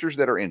 3 pitchers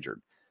that are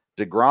injured: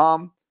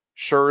 DeGrom,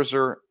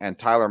 Scherzer, and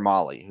Tyler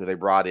Mahle, who they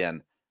brought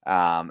in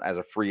as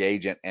a free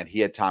agent, and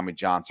he had Tommy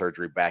John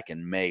surgery back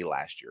in May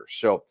last year.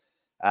 So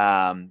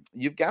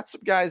you've got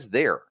some guys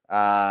there,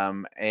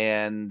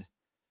 and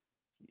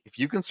if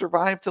you can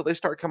survive till they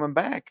start coming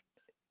back,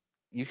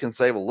 you can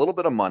save a little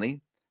bit of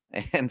money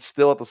and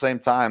still at the same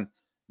time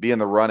be in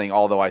the running.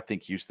 Although I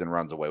think Houston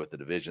runs away with the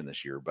division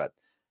this year, but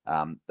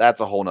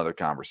that's a whole nother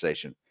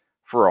conversation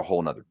for a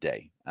whole nother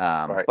day.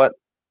 Right. But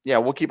yeah,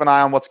 we'll keep an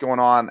eye on what's going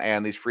on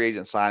and these free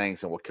agent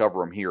signings, and we'll cover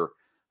them here,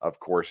 of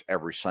course,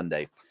 every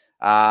Sunday.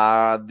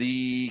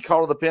 The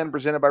Call to the Pen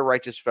presented by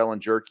Righteous Felon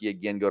Jerky.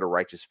 Again, go to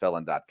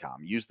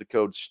righteousfelon.com. Use the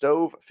code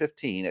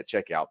STOVE15 at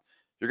checkout.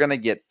 You're going to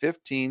get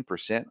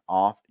 15%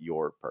 off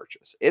your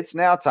purchase. It's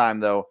now time,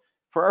 though,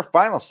 for our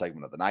final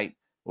segment of the night.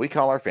 We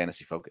call our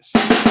Fantasy Focus.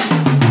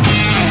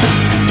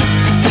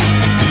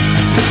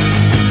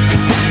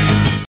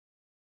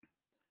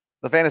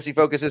 The Fantasy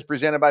Focus is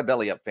presented by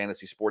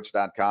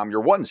BellyUpFantasySports.com,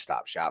 your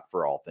one-stop shop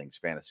for all things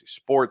fantasy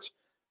sports.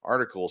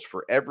 Articles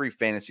for every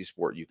fantasy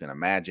sport you can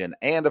imagine.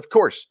 And, of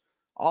course,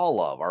 all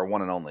of our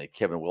one and only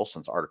Kevin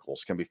Wilson's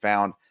articles can be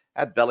found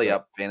at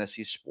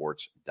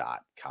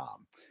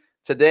BellyUpFantasySports.com.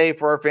 Today,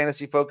 for our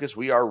Fantasy Focus,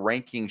 we are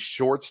ranking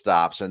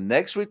shortstops. And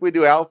next week, we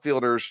do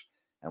outfielders,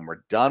 and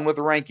we're done with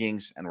the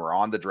rankings, and we're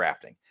on to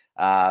drafting.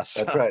 That's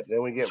right.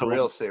 Then we get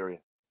real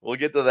serious. We'll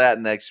get to that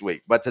next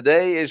week. But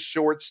today is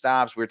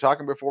shortstops. We were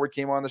talking before we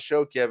came on the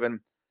show,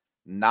 Kevin.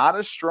 not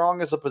as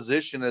strong as a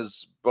position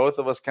as both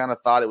of us kind of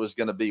thought it was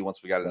going to be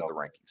once we got into the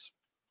rankings.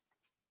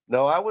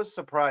 No, I was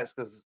surprised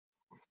because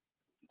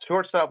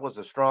shortstop was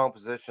a strong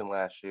position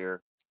last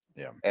year.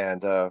 Yeah.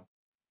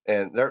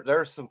 And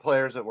there's some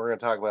players that we're going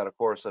to talk about, of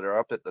course, that are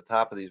up at the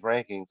top of these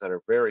rankings that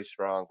are very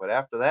strong. But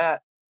after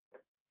that,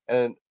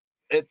 and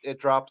it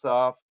drops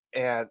off.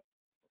 And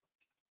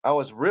I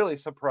was really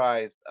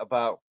surprised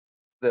about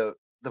the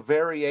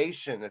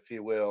variation, if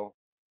you will,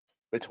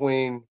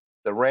 between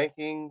the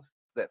rankings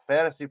that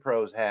Fantasy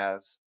Pros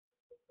has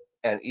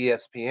and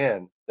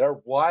ESPN.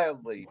 They're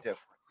wildly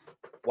different.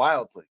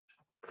 Wildly.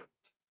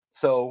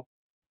 So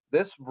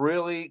this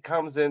really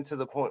comes into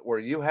the point where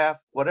you have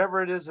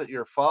whatever it is that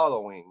you're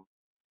following.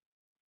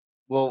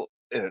 Well,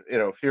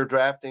 if you're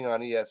drafting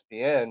on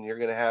ESPN, you're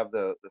going to have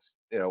the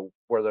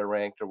where they're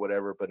ranked or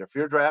whatever. But if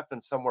you're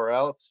drafting somewhere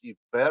else, you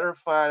better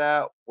find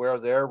out where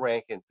they're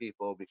ranking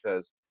people,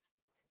 because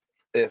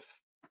if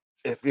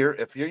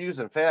you're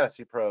using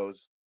Fantasy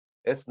Pros,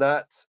 it's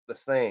not the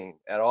same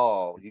at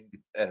all.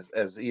 As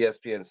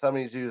ESPN.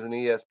 Somebody's using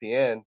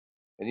ESPN,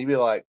 and you'd be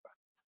like,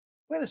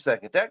 wait a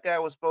second, that guy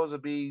was supposed to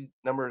be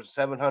number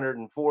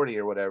 740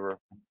 or whatever.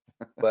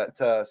 But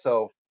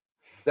so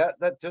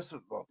that just a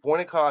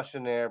point of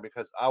caution there,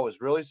 because I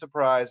was really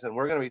surprised, and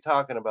we're going to be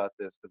talking about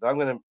this because I'm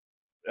going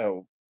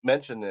to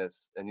mention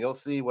this, and you'll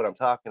see what I'm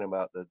talking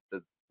about,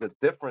 the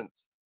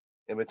difference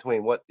in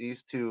between what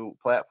these two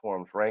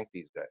platforms rank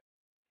these guys.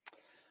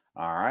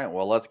 All right,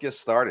 well, let's get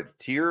started.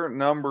 Tier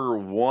number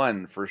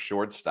 1 for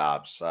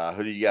shortstops.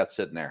 Who do you got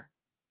sitting there?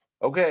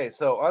 Okay,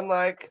 so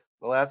unlike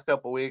the last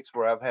couple of weeks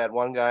where I've had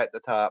one guy at the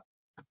top,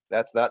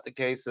 that's not the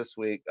case this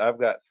week. I've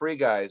got 3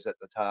 guys at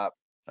the top.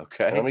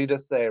 Okay. And let me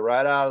just say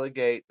right out of the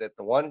gate that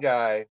the one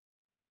guy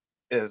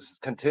is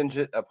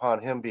contingent upon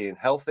him being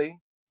healthy.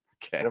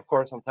 Okay. And of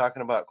course, I'm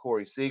talking about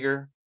Corey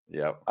Seager.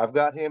 Yep. I've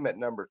got him at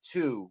number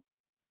 2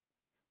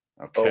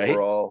 okay.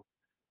 overall.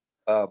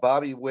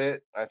 Bobby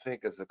Witt, I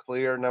think, is a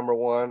clear number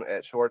 1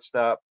 at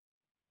shortstop.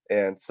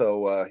 And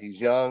so he's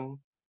young.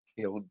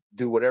 He'll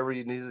do whatever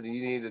you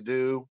need to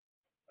do.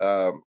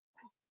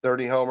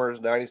 30 homers,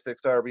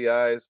 96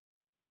 RBIs,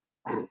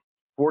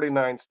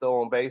 49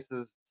 stolen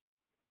bases.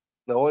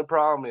 The only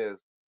problem is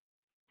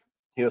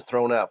he was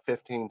thrown out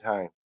 15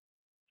 times.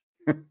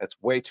 That's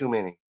way too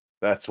many.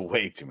 That's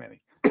way too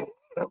many.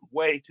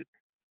 Way too.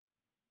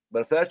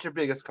 But if that's your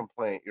biggest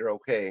complaint, you're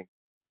okay.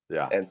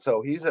 Yeah. And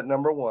so he's at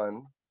number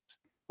 1.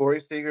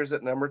 Corey Seager's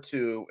at number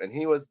 2, and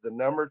he was the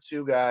number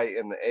 2 guy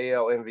in the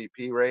AL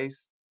MVP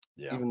race,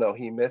 even though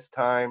he missed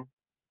time.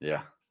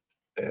 Yeah.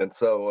 And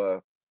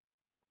so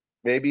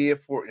maybe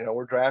if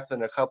we're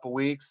drafting a couple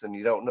weeks and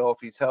you don't know if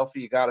he's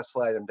healthy, you got to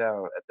slide him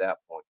down at that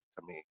point,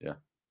 to me. Yeah.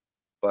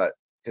 But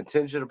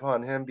contingent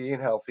upon him being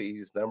healthy,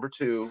 he's number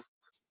 2.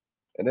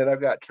 And then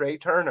I've got Trey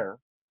Turner,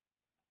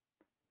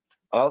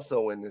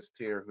 also in this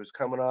tier, who's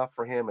coming off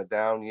for him a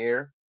down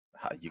year.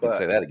 You can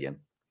say that again.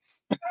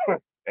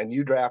 And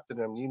you drafted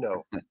him,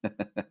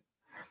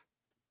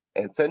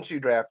 And since you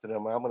drafted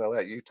him, I'm going to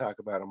let you talk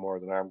about him more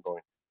than I'm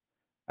going.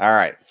 All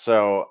right.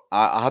 So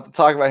I'll have to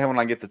talk about him when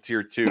I get to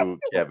tier 2,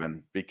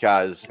 Kevin,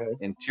 because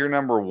in tier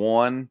number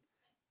 1,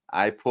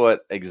 I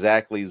put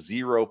exactly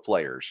 0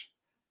 players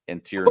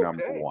in tier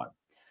number 1.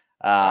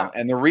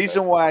 And the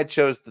reason why I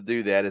chose to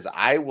do that is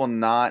I will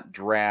not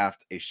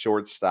draft a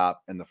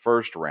shortstop in the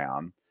first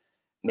round.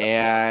 No.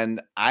 And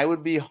I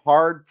would be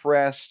hard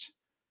pressed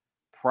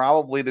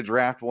probably to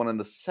draft one in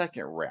the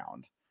second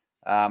round.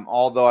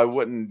 Although I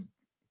wouldn't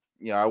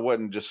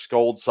just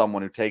scold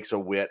someone who takes a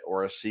Witt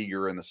or a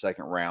Seager in the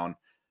second round.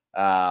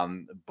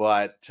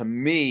 But to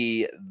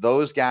me,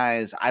 those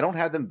guys, I don't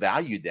have them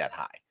valued that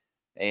high.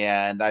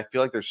 And I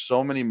feel like there's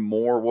so many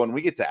more. When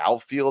we get to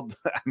outfield,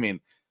 I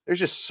mean, there's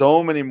just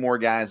so many more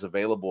guys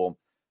available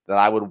that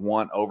I would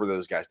want over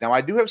those guys. Now,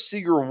 I do have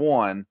Seager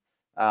 1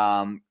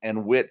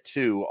 and Witt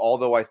 2,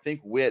 although I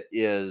think Witt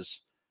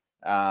is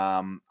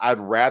I'd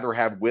rather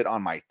have Witt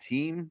on my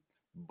team,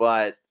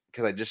 but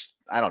because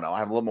I don't know, I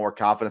have a little more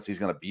confidence he's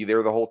going to be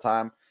there the whole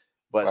time.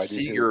 But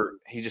Seager,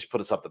 he just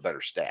put us up the better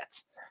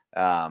stats.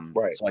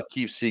 So I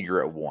keep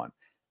Seager at 1.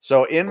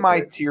 So in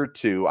my tier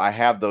 2, I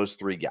have those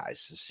 3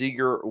 guys: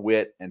 Seager,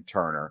 Witt, and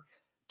Turner.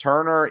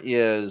 Turner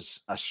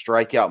is a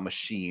strikeout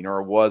machine,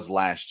 or was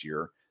last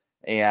year.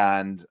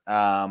 And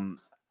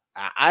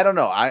I don't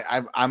know.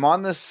 I'm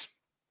on this.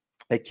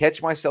 I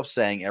catch myself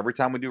saying every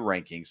time we do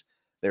rankings,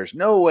 there's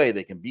no way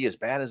they can be as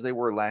bad as they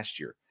were last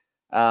year.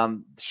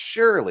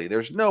 Surely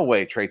there's no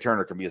way Trey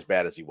Turner can be as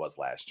bad as he was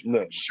last year.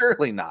 No.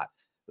 Surely not.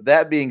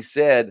 That being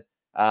said,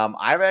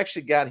 I've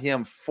actually got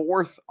him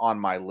 4th on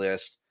my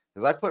list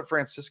because I put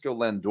Francisco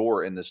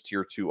Lindor in this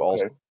tier 2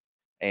 also. Okay.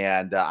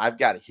 And I've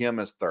got him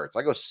as 3rd. So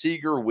I go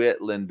Seager,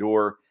 Witt,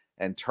 Lindor,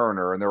 and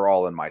Turner, and they're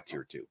all in my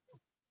tier 2.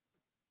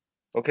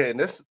 Okay, and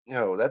this,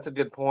 that's a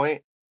good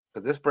point,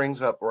 because this brings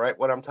up right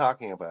what I'm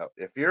talking about.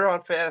 If you're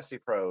on Fantasy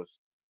Pros,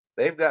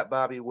 they've got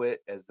Bobby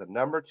Witt as the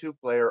number 2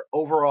 player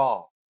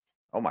overall.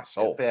 Oh, my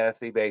soul. In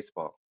fantasy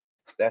baseball.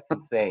 That's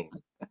insane.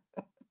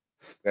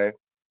 Okay.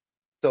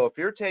 So if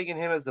you're taking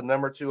him as the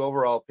number 2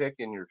 overall pick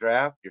in your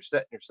draft, you're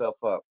setting yourself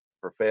up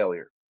for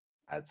failure.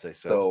 I'd say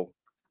so.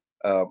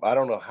 So I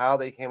don't know how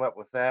they came up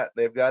with that.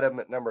 They've got him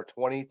at number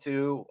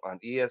 22 on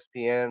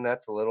ESPN.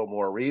 That's a little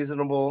more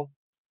reasonable.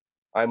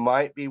 I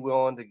might be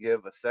willing to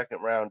give a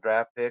second round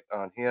draft pick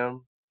on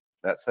him.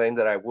 Not saying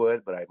that I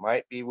would, but I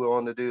might be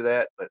willing to do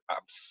that. But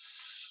I'm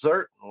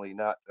certainly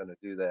not going to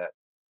do that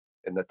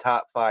in the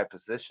top 5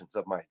 positions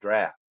of my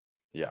draft.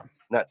 Yeah.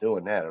 Not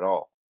doing that at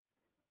all.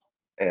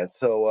 And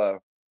so,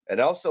 and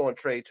also on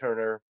Trey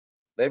Turner,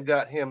 they've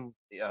got him,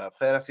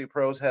 Fantasy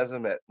Pros has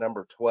him at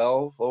number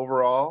 12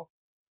 overall,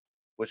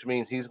 which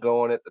means he's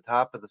going at the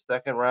top of the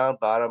second round,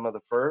 bottom of the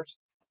first.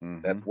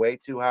 Mm-hmm. That's way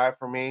too high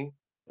for me.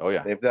 Oh,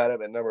 yeah. They've got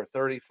him at number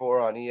 34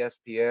 on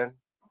ESPN.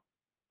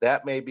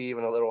 That may be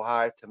even a little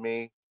high to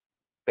me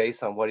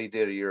based on what he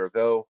did a year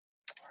ago.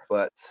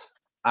 But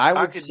I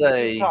would you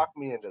say, could talk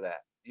me into that.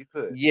 You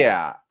could.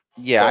 yeah.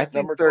 But I think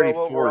number 12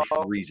 34 is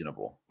overall,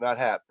 reasonable. not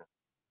happening.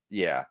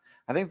 Yeah.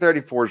 I think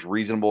 34 is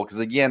reasonable because,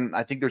 again,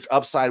 I think there's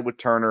upside with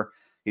Turner.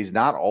 He's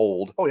not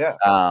old. Oh, yeah.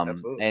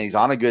 And he's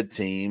on a good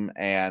team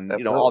and,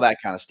 Absolutely. all that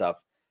kind of stuff.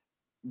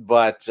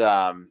 But,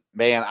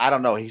 man, I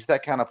don't know. He's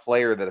that kind of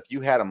player that if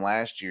you had him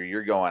last year,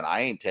 you're going,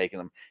 I ain't taking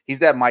him. He's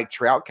that Mike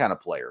Trout kind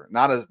of player.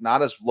 Not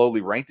as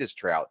lowly ranked as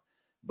Trout,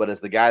 but as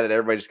the guy that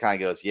everybody just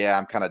kind of goes, yeah,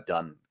 I'm kind of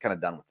done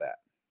with that.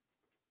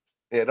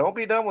 Yeah, don't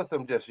be done with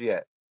him just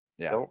yet.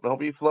 Yeah. Don't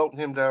be floating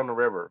him down the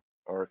river,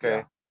 okay?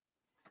 Yeah.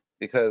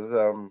 Because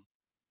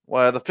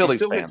well, the Phillies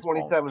still hit fans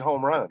 27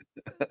 home runs.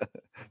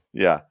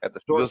 Yeah. At the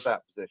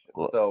shortstop position.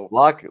 So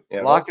lock yeah,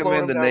 him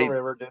in the down Nate the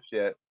river just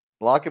yet.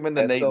 Lock him in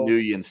the Nate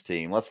Nguyen's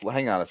team. Let's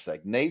hang on a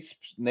sec. Nate's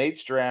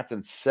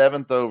drafting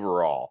 7th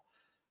overall.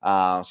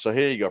 So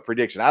here you go.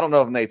 Prediction. I don't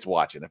know if Nate's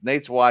watching. If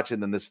Nate's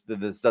watching, then this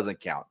doesn't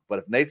count. But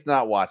if Nate's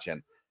not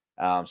watching,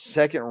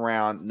 second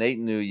round,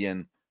 Nate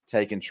Nguyen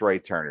taking Trey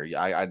Turner.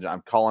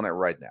 I'm calling it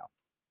right now.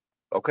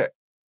 Okay.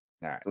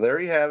 All right. So there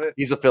you have it.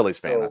 He's a Phillies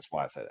fan. That's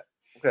why I say that.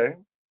 Okay.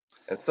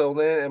 And so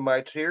then in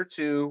my tier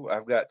 2,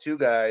 I've got 2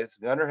 guys.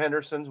 Gunnar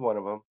Henderson's one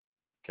of them.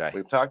 Okay.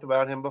 We've talked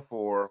about him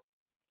before.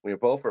 We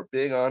both are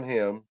big on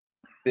him.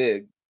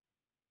 Big.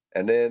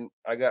 And then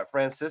I got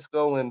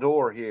Francisco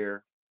Lindor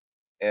here.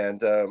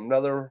 And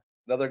another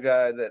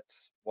guy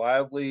that's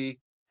wildly,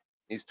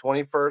 he's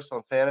 21st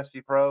on Fantasy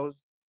Pros,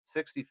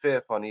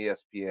 65th on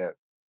ESPN.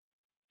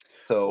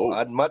 So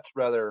I'd much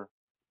rather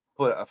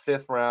put a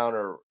 5th round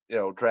or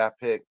draft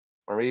pick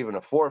or even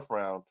a 4th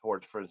round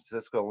towards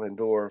Francisco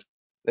Lindor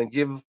than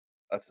give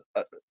a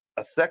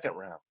second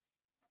round.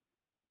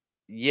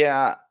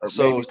 Yeah, or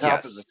so maybe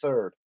top of the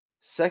third.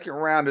 Second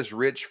round is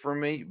rich for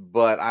me,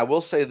 but I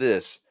will say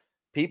this: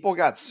 people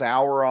got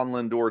sour on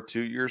Lindor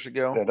 2 years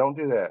ago. Yeah, don't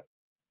do that.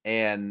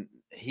 And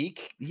he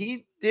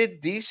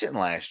did decent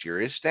last year.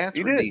 His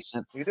stats were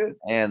decent. He did,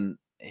 and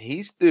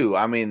he's due.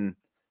 I mean,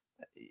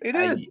 he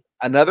did.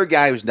 Another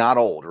guy who's not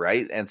old,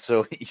 right? And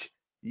so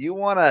you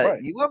want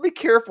to be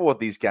careful with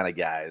these kind of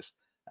guys.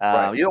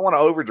 You don't want to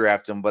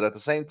overdraft them, but at the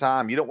same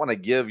time, you don't want to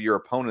give your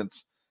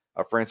opponents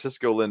a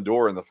Francisco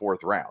Lindor in the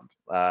 4th round,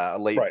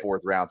 late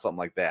 4th round, something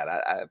like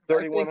that.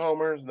 31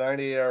 homers,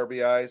 98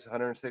 RBIs,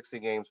 160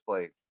 games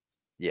played.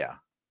 Yeah.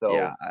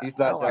 So he's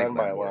not done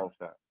by a long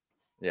shot.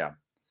 Yeah.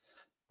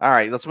 All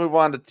right, let's move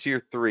on to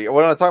tier 3.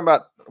 What I'm talking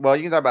about, well,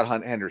 you can talk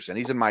about Henderson.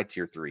 He's in my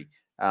tier 3.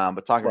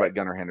 But talking about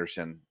Gunnar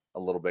Henderson a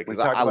little bit because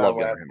I love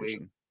Gunnar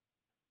Henderson.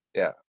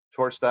 Yeah,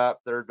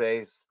 shortstop, third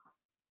base.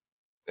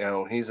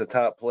 He's a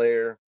top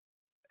player,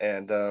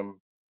 and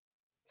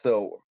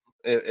so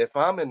if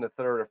I'm in the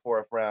 3rd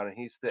or 4th round and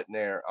he's sitting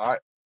there,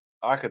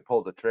 I could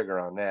pull the trigger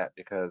on that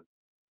because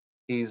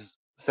he's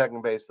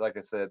second base, like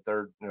I said,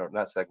 third.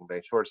 Not second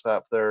base,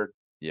 shortstop, third.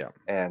 Yeah,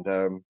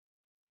 and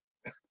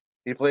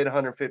he played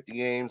 150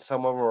 games.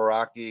 Some of them were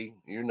rocky,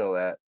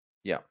 that.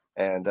 Yeah,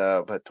 and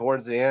but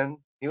towards the end,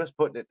 he was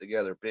putting it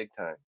together big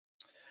time.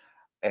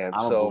 And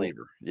I'm a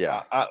believer.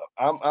 Yeah,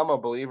 I'm a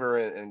believer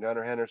in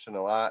Gunnar Henderson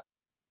a lot,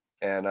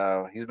 and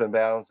he's been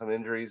battling some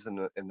injuries in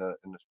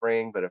the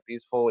spring. But if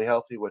he's fully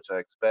healthy, which I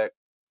expect,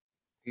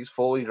 he's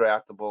fully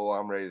draftable.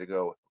 I'm ready to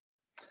go.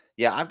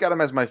 Yeah, I've got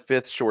him as my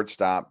 5th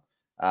shortstop.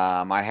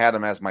 I had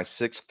him as my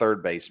 6th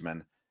third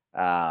baseman.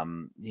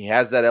 He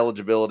has that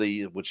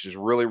eligibility, which is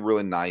really,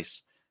 really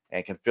nice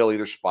and can fill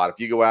either spot. If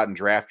you go out and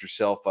draft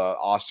yourself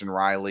Austin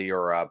Riley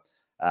or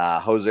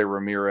Jose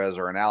Ramirez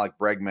or an Alec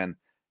Bregman,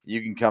 you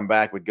can come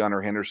back with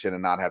Gunnar Henderson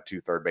and not have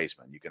 2 third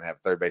basemen. You can have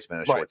third baseman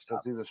and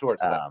a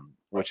shortstop,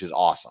 which is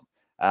awesome.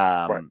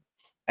 And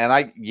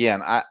I'm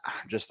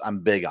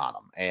big on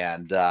him,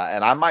 and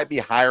I might be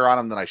higher on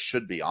him than I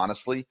should be,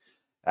 honestly.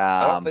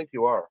 I don't think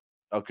you are.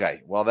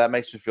 Okay, well, that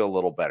makes me feel a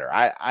little better.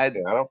 I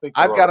don't think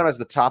I've got him as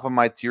the top of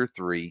my tier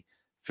 3,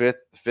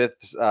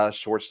 fifth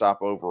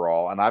shortstop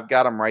overall, and I've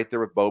got him right there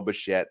with Bo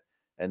Bichette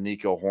and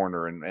Nico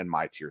Horner in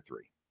my tier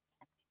 3.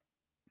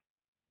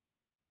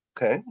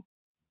 Okay,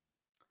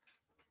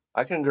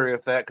 I can agree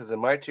with that because in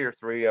my tier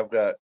 3, I've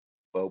got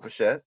Bo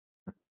Bichette,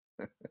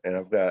 and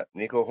I've got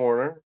Nico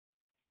Horner,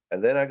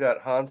 and then I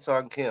got Han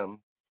Sung Kim.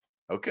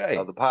 Okay,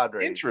 of the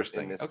Padres.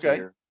 Interesting. In this okay.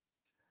 tier.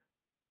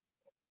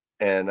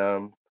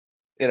 And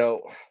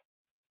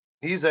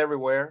he's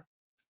everywhere.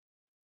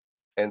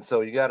 And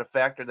so you got to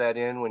factor that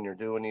in when you're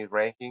doing these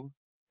rankings.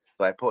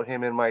 So I put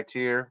him in my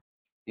tier.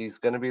 He's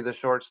going to be the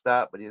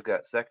shortstop, but he's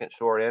got second,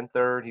 short, and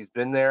third. He's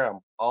been there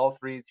on all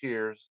three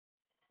tiers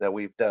that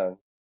we've done.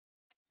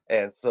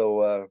 And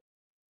so,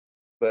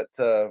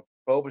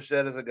 Bo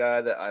Bichette is a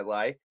guy that I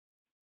like,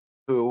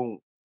 who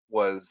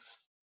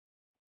was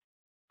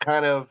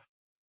kind of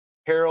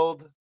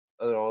heralded,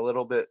 a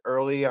little bit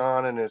early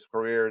on in his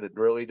career that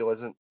really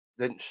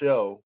didn't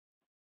show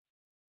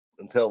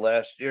until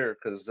last year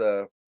because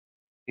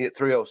he hit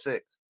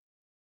 306.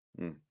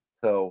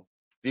 So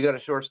if you got a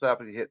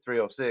shortstop and you hit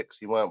 306,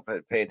 you want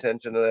to pay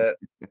attention to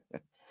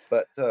that.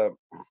 But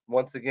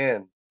once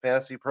again,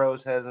 Fantasy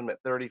Pros has him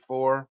at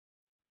 34,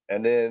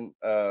 and then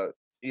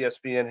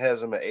ESPN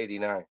has him at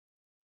 89.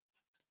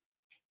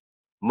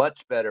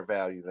 Much better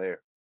value there.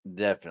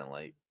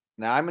 Definitely.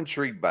 Now I'm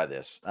intrigued by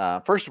this.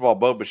 First of all,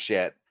 Bo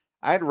Bichette.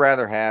 I'd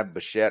rather have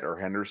Bichette or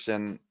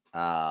Henderson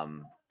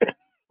than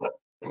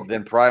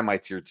probably my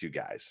tier 2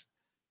 guys.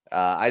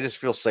 I just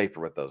feel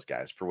safer with those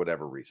guys for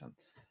whatever reason.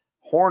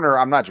 Horner,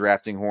 I'm not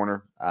drafting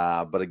Horner,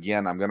 but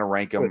again, I'm going to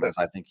rank him as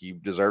I think he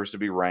deserves to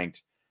be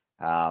ranked.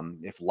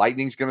 If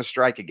Lightning's going to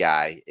strike a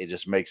guy, it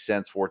just makes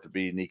sense for it to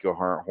be Nico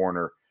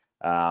Horner.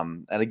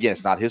 And again,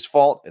 it's not his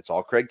fault. It's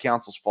all Craig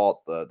Counsell's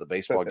fault. The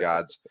baseball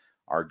gods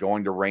are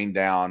going to rain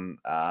down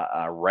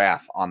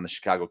wrath on the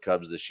Chicago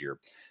Cubs this year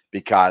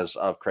because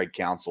of Craig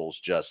Counsell's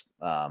just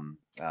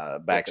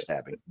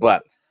backstabbing.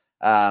 But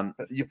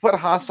you put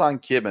Hassan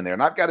Kim in there,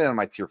 and I've got it in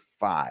my tier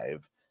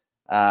 5.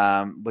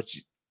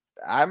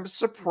 I'm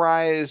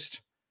surprised.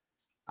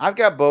 I've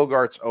got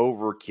Bogaerts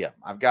over Kim.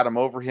 I've got him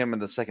over him in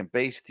the second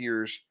base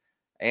tiers,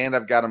 and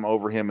I've got him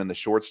over him in the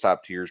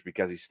shortstop tiers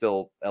because he's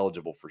still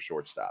eligible for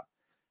shortstop.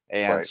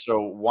 And Right. So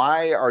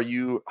why are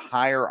you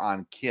higher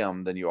on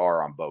Kim than you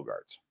are on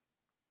Bogaerts?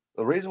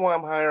 The reason why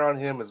I'm higher on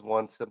him is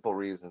one simple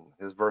reason: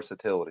 his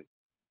versatility.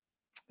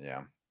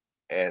 Yeah.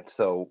 And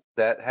so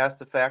that has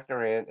to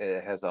factor in.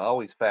 It has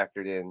always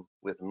factored in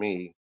with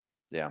me.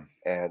 Yeah.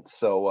 And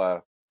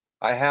so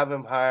I have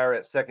him higher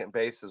at second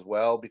base as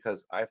well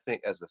because I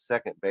think as a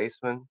second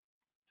baseman,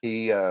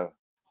 he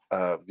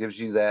gives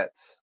you that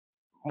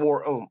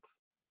more oomph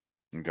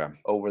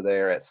over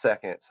there at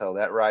second. So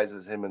that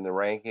rises him in the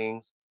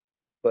rankings.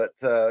 But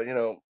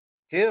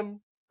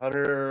Kim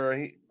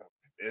Hunter,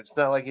 it's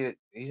not like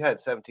he had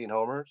 17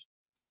 homers,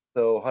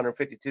 so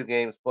 152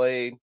 games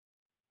played,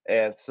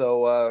 and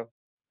so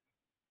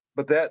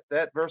but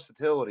that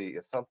versatility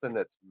is something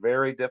that's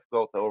very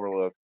difficult to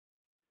overlook.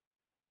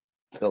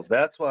 So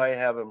that's why I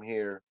have him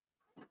here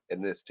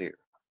in this tier.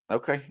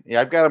 Okay.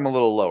 Yeah, I've got him a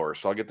little lower,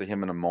 so I'll get to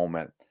him in a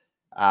moment.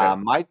 Okay.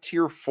 My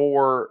tier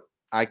 4,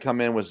 I come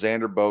in with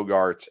Xander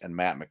Bogaerts and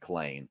Matt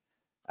McLain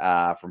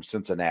from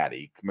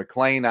Cincinnati.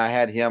 McLain, I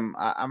had him.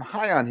 I'm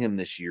high on him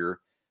this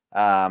year.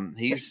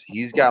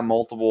 He's got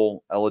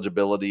multiple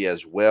eligibility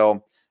as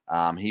well.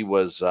 He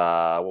was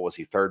what was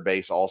he, third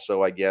base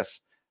also, I guess.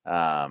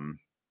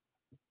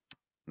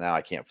 Now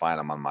I can't find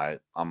him on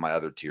my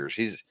other tiers.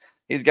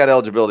 He's got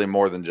eligibility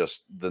more than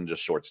just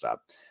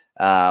shortstop.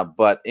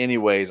 But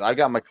anyways, I've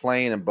got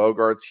McLain and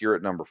Bogaerts here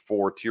at number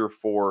 4, tier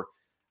 4.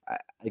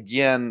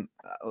 Again,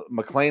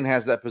 McLain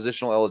has that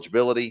positional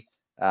eligibility.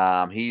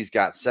 He's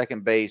got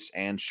second base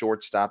and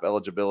shortstop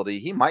eligibility.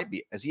 He might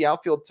be. Is he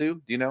outfield too?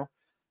 Do you know?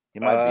 He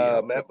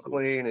might be. Matt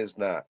McLain is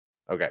not.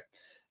 Okay.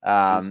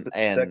 And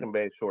And second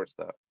base,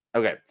 shortstop.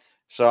 Okay.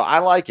 So I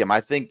like him.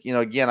 I think,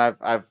 again,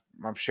 I've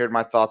shared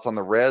my thoughts on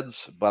the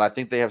Reds, but I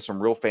think they have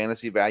some real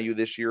fantasy value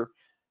this year.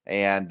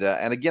 And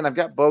again, I've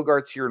got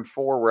Bogaerts here in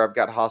 4, where I've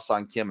got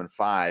Hassan Kim in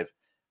 5,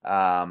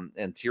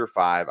 in tier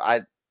 5.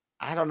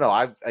 I don't know.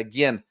 I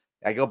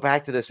go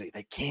back to this.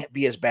 They can't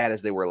be as bad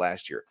as they were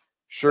last year.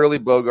 Surely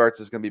Bogaerts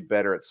is going to be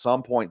better. At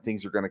some point,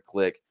 things are going to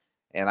click.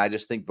 And I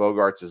just think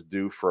Bogaerts is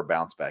due for a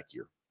bounce back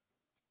year.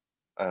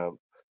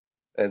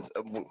 And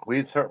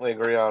we certainly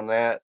agree on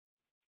that.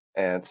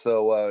 And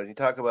so you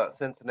talk about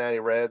Cincinnati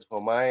Reds.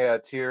 Well, my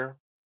tier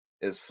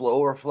is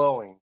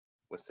overflowing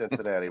with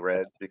Cincinnati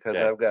Reds because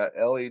Okay. I've got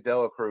Ellie De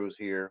La Cruz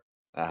here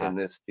in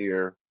this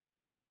tier,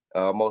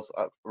 most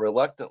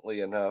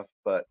reluctantly enough,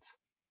 but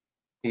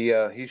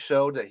he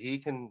showed that he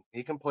can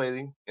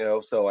play.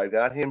 So I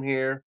got him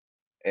here,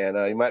 and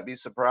you might be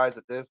surprised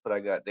at this, but I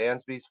got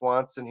Dansby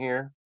Swanson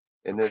here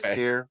in this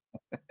tier,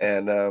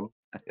 and I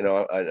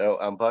know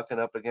I'm bucking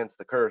up against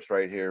the curse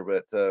right here,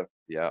 but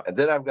yeah. And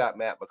then I've got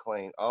Matt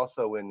McLain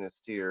also in this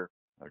tier.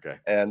 Okay.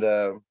 And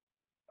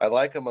I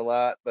like him a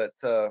lot, but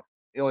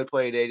he only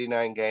played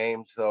 89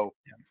 games, so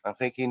I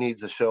think he needs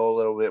to show a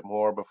little bit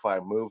more before I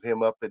move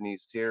him up in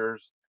these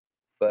tiers.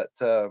 But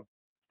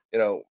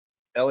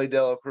Ellie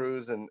De La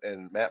Cruz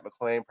and Matt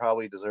McLain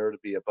probably deserve to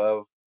be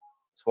above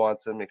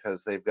Swanson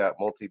because they've got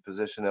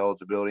multi-position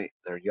eligibility.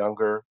 They're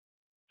younger.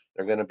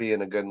 They're going to be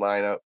in a good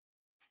lineup.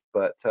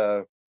 But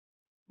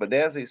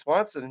Dansby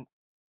Swanson,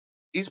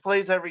 he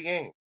plays every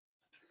game.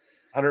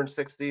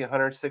 160,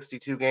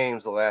 162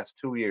 games the last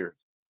 2 years.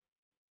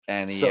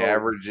 And he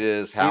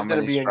averages how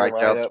many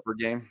strikeouts per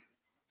game?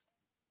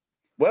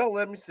 Well,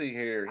 let me see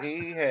here.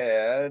 He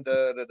had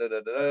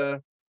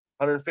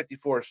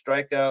 154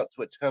 strikeouts,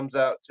 which comes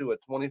out to a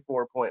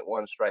 24.1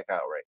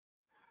 strikeout rate,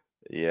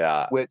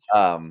 Yeah. which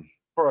Um,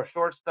 for a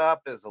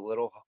shortstop is a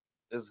little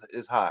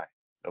is high,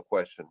 no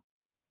question.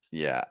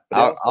 yeah.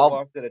 But he also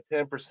walked at a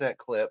 10%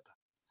 clip,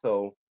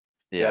 so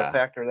you got to Yeah,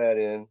 factor that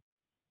in.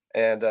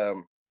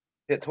 And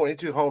hit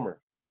 22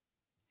 homers.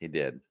 he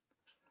did.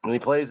 And he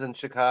plays in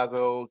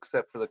Chicago,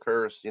 except for the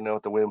curse,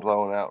 with the wind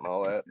blowing out and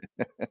all that.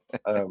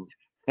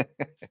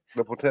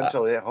 The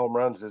potential to hit home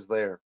runs is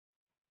there.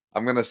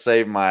 I'm gonna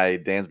save my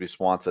Dansby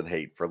Swanson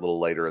hate for a little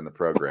later in the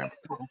program.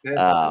 Okay,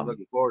 I'm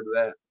looking forward to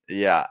that.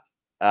 Yeah.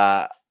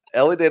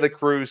 Ellie De La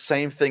Cruz,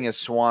 same thing as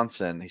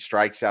Swanson. He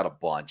strikes out a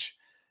bunch.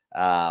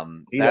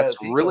 He That's does.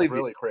 He really goes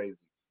really crazy.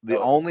 the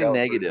only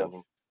negative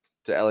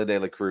to Ellie De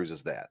La Cruz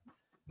is that.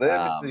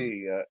 Let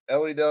me see.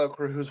 Ellie De La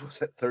Cruz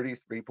was at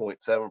 33.7%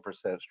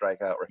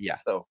 strikeout rate. Yeah.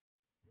 So,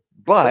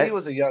 But he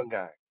was a young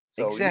guy.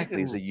 So exactly,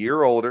 he's a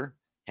year older,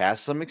 has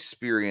some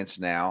experience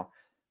now,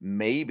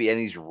 maybe, and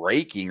he's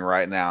raking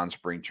right now in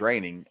spring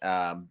training.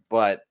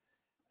 But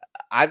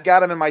I've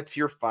got him in my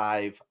tier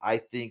 5. I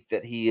think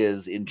that he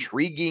is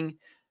intriguing.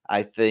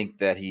 I think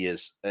that he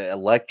is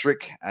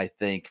electric. I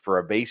think for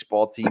a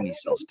baseball team, he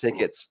sells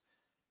tickets.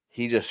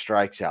 He just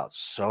strikes out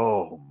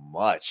so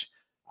much.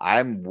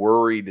 I'm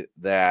worried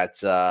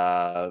that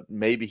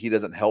maybe he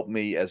doesn't help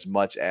me as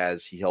much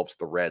as he helps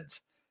the Reds.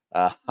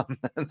 Uh,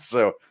 and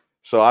so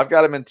I've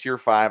got him in tier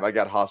 5. I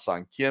got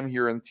Hassan Kim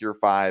here in tier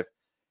 5.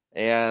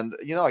 And,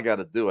 I got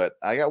to do it.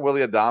 I got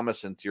Willie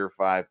Adames in tier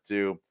 5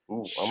 too.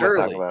 Ooh,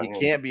 Surely he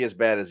can't be as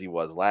bad as he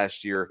was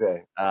last year.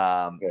 Okay.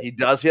 He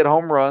does hit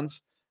home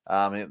runs.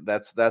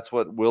 That's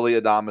what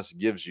Willie Adames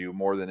gives you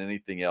more than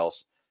anything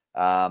else.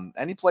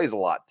 And he plays a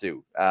lot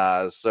too.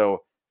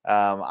 So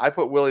I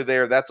put Willie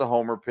there. That's a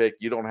homer pick.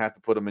 You don't have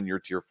to put him in your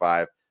tier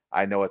 5.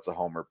 I know it's a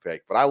homer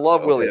pick, but I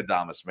love Willie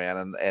Adames,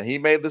 man. And he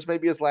made this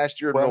maybe his last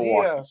year in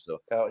Milwaukee. So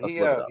let's look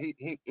it up.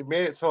 He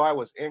made it so I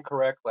was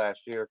incorrect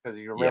last year because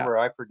you remember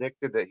I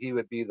predicted that he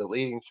would be the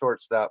leading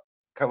shortstop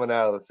coming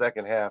out of the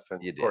second half,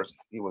 and of course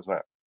he was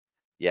not.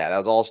 Yeah, that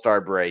was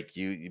All-Star break.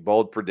 You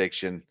bold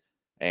prediction,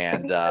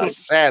 and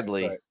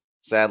sadly,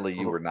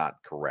 you were not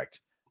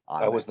correct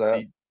on I was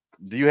not.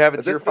 Do you have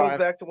a tier 5? This goes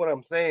back to what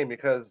I'm saying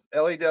because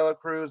Ellie De La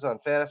Cruz on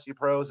Fantasy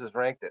Pros is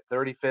ranked at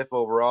 35th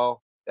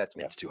overall. That's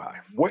too high.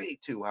 Way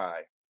too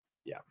high.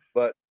 Yeah.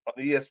 But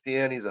on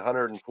ESPN, he's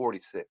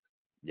 146.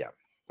 Yeah.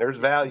 There's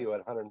value at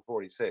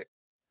 146.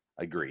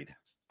 Agreed.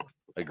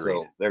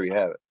 So there you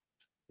have it.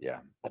 Yeah.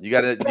 Do you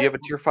have a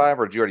tier 5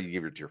 or did you already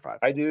give your tier 5?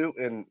 I do.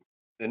 And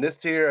in this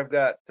tier, I've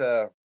got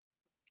Xander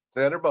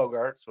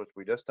Bogaerts, which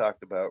we just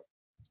talked about.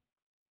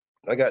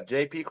 I got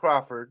J.P.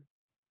 Crawford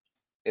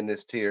in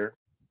this tier.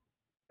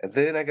 And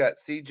then I got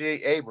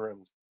C.J.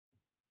 Abrams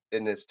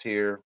in this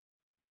tier,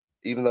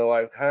 even though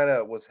I kind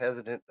of was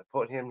hesitant to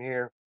put him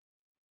here,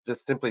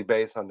 just simply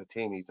based on the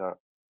team he's on.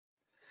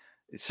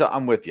 So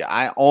I'm with you.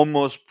 I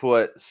almost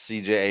put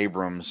C.J.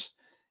 Abrams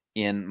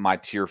in my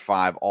tier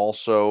 5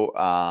 also.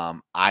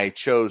 I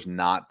chose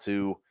not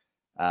to.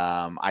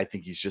 I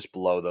think he's just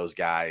below those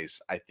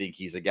guys. I think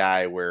he's a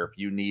guy where if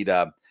you need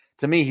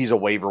to me, he's a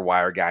waiver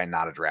wire guy,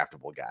 not a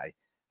draftable guy.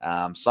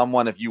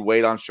 Someone, if you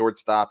wait on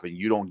shortstop and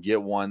you don't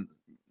get one,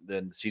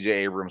 then CJ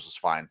Abrams is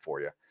fine for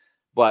you.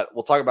 But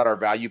we'll talk about our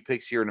value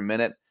picks here in a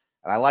minute.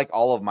 And I like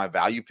all of my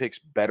value picks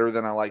better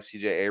than I like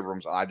CJ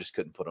Abrams. I just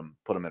couldn't put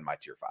him in my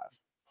tier 5.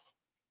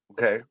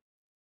 Okay.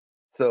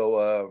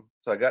 So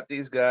I got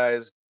these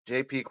guys.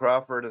 J.P.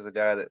 Crawford is a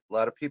guy that a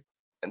lot of people,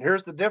 and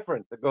here's the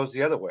difference that goes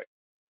the other way.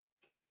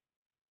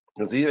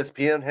 Because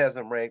ESPN has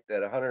him ranked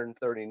at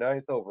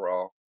 139th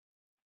overall.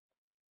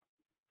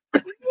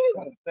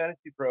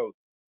 Fantasy Pros,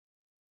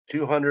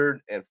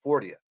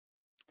 240th.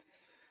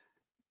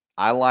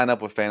 I line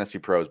up with Fantasy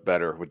Pros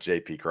better with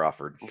J.P.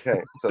 Crawford.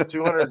 Okay, so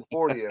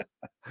 240th.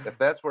 If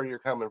that's where you're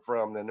coming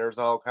from, then there's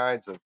all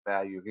kinds of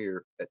value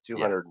here at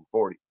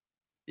 240.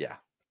 Yeah.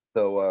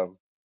 So,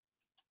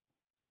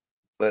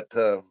 but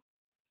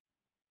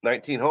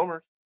 19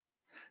 homers.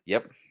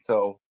 Yep.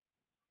 So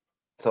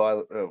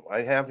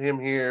I have him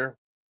here,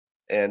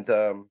 and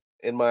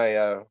in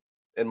my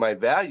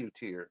value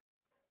tier,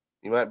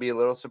 you might be a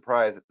little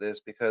surprised at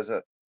this because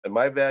in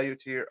my value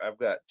tier, I've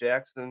got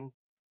Jackson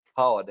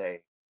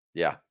Holiday.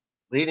 Yeah.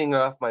 Leading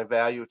off my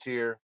value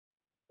tier,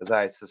 as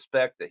I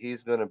suspect that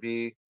he's going to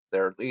be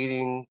their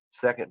leading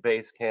second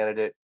base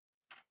candidate.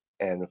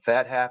 And if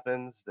that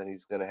happens, then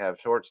he's going to have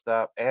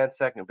shortstop and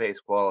second base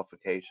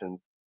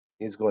qualifications.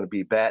 He's going to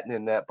be batting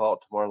in that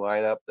Baltimore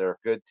lineup. They're a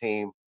good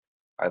team.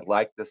 I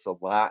like this a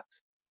lot.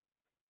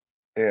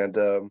 And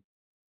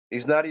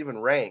he's not even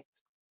ranked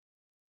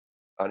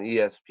on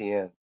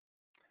ESPN.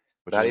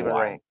 Not even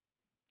ranked,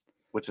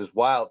 which is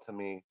wild to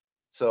me.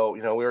 So,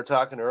 we were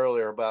talking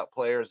earlier about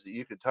players that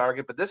you could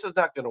target, but this is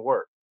not going to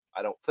work,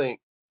 I don't think,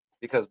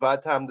 because by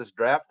the time this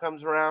draft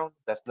comes around,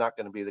 that's not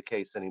going to be the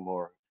case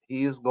anymore.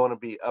 He is going to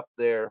be up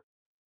there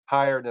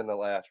higher than the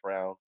last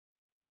round.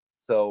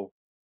 So,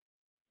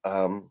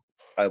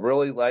 I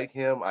really like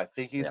him. I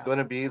think he's Yeah, going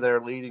to be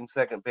their leading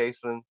second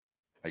baseman.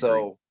 agreed.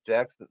 So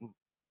Jackson,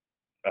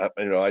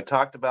 I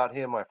talked about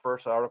him. My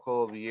first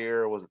article of the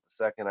year, was it the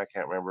second? I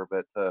can't remember,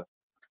 but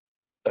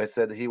I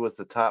said that he was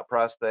the top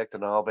prospect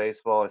in all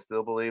baseball. I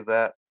still believe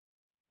that,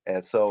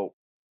 and so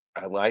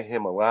I like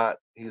him a lot.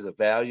 He's a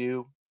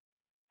value.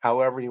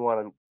 However you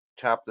want to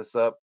chop this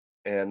up,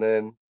 and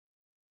then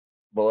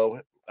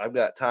below I've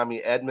got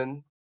Tommy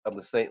Edman of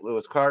the St.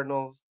 Louis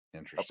Cardinals, a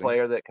Interesting.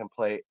 player that can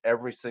play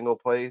every single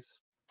place,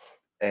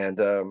 and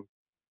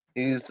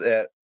he's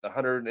at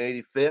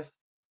 185th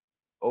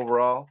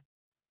overall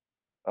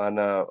on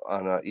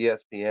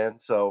ESPN.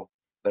 So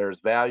there's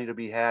value to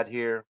be had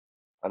here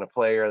on a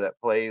player that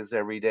plays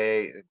every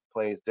day, and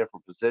plays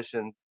different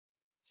positions.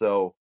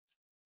 So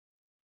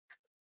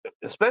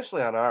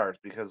especially on ours,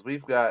 because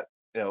we've got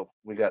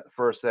we got the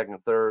first, second,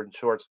 third,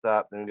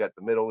 shortstop, then we got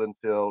the middle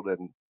infield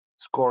and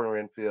corner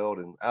infield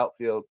and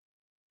outfield.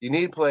 You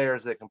need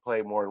players that can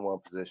play more than one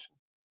position,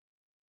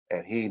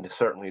 and he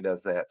certainly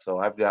does that. So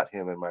I've got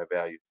him in my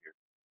value here.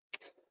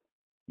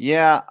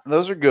 Yeah,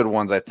 those are good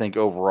ones, I think,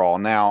 overall.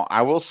 Now,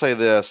 I will say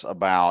this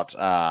about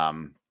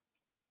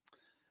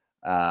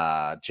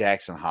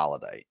Jackson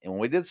Holiday. And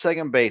when we did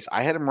second base,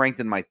 I had him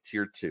ranked in my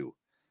tier 2.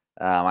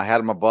 I had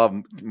him above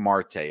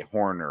Marte,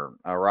 Horner,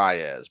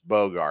 Arias,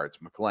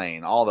 Bogarts,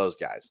 McLean, all those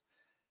guys.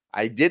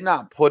 I did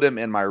not put him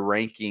in my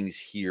rankings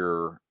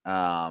here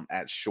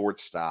at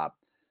shortstop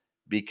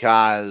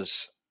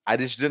because I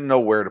just didn't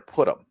know where to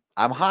put him.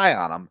 I'm high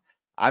on him.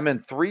 I'm in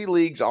 3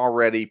 leagues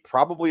already,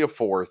 probably a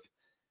 4th.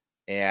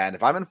 And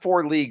if I'm in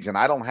 4 leagues and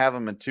I don't have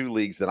him in 2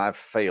 leagues, then I've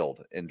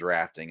failed in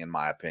drafting, in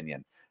my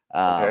opinion.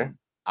 Okay.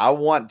 I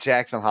want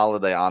Jackson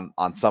Holiday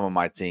on some of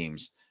my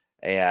teams,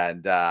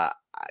 and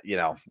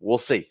we'll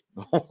see.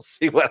 We'll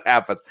see what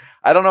happens.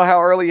 I don't know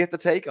how early you have to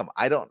take him.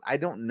 I don't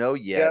know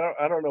yet. Yeah,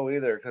 I don't know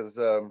either, because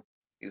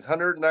he's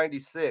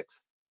 196th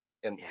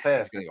in Yeah, he's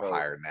fantasy going to go vote.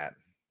 higher than that.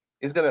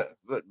 He's gonna,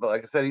 but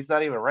like I said, he's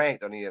not even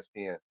ranked on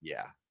ESPN.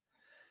 Yeah,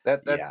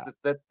 That that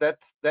yeah.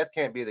 that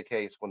can't be the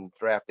case when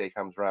draft day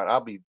comes around. I'll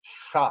be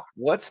shocked.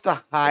 What's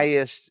the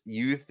highest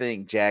you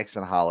think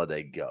Jackson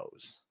Holiday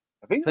goes?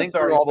 If he's a Think through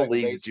starting all the second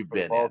leagues that baseman you've for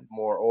the been in.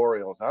 Baltimore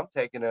Orioles, I'm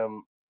taking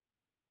him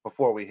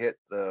before we hit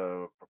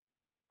the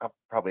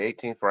probably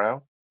 18th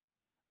round.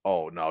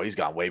 Oh no, he's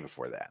gone way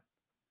before that.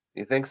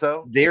 You think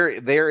so?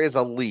 There is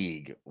a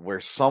league where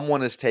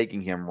someone is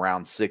taking him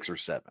round 6 or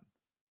 7.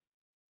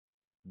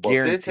 Well,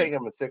 if they take Guaranteed.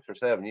 him at 6 or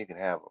 7, you can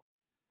have him.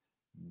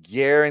 That's all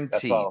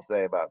Guaranteed. I'll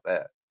say about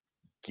that.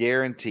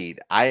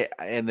 Guaranteed.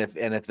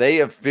 If they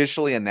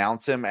officially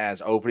announce him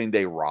as opening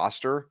day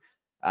roster,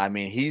 I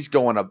mean he's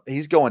going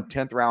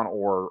 10th round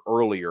or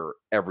earlier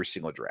every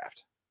single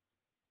draft.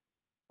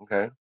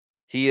 Okay.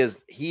 He is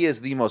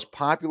the most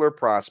popular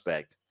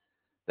prospect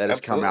that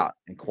has come Absolutely. out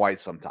in quite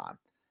some time.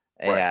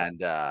 Right.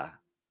 And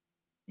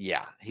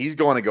yeah, he's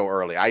going to go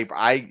early.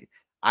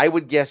 I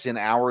would guess in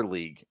our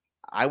league.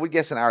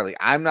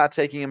 I'm not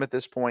taking him at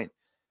this point.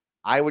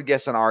 I would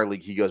guess in our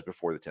league he goes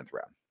before the 10th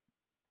round.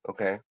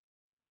 Okay.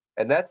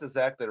 And that's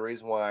exactly the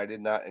reason why I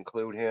did not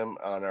include him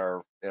on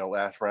our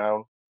last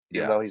round,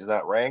 even though he's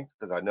not ranked,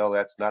 because I know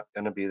that's not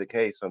going to be the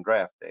case on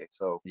draft day.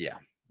 So yeah.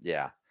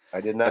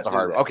 I did That's not a do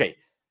hard that. one. Okay.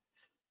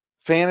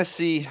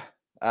 Fantasy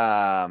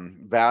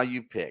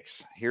value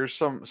picks. Here's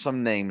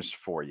some names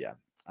for you.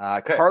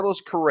 Okay.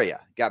 Carlos Correa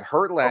got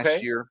hurt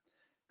last year.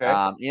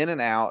 Okay. In and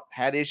out,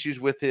 had issues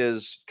with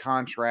his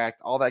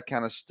contract, all that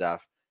kind of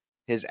stuff.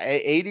 His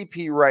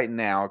ADP right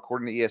now,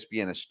 according to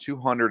ESPN, is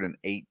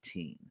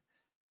 218.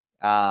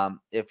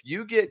 If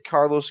you get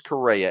Carlos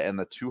Correa in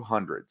the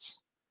 200s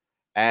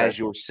as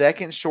your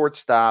second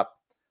shortstop,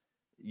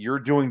 you're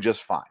doing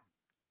just fine.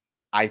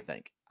 I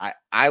think.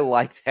 I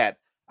like that.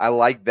 I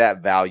like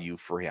that value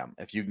for him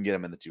if you can get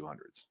him in the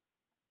 200s.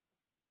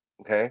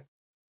 Okay.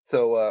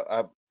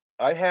 So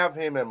I have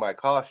him in my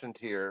caution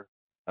tier.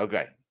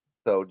 Okay.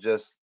 So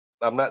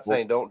I'm not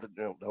saying don't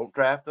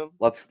draft him.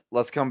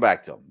 Let's come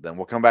back to him. Then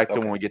we'll come back to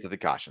him Okay. when we get to the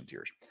caution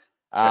tiers.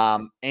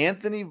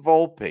 Anthony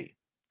Volpe.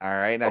 All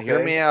right. Now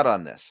hear me out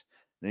on this.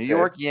 New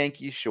York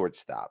Yankees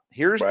shortstop.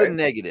 Here's the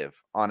negative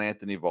on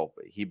Anthony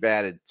Volpe. He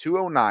batted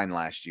 209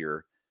 last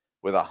year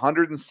with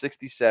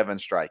 167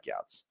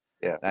 strikeouts.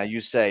 Yeah. Now you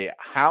say,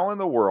 how in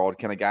the world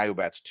can a guy who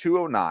bats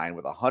 209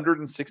 with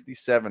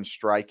 167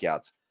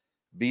 strikeouts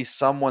be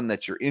someone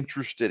that you're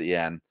interested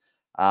in?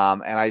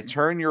 And I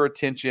turn your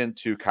attention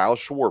to Kyle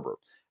Schwarber.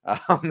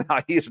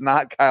 Now he's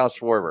not Kyle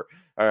Schwarber.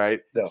 All right.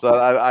 No. So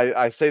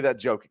I say that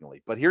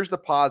jokingly, but here's the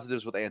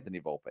positives with Anthony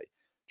Volpe.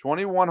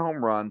 21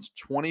 home runs,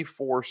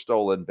 24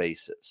 stolen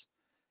bases.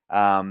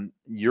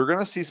 You're going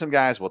to see some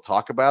guys, we'll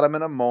talk about them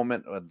in a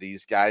moment,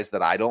 these guys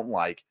that I don't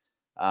like,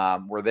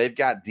 where they've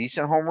got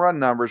decent home run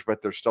numbers,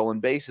 but their stolen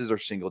bases are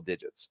single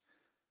digits.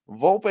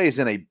 Volpe is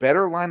in a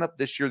better lineup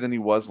this year than he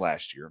was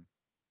last year.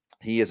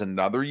 He is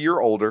another year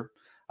older,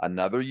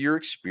 another year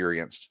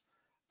experienced.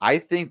 I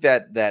think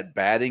that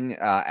batting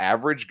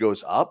average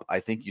goes up. I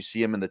think you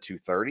see him in the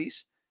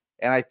 230s.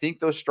 And I think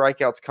those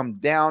strikeouts come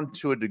down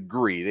to a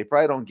degree. They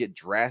probably don't get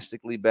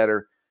drastically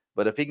better,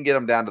 But if he can get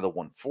him down to the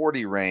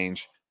 140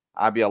 range,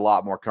 I'd be a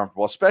lot more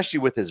comfortable, especially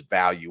with his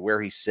value,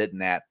 where he's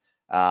sitting at.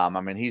 I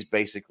mean, he's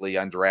basically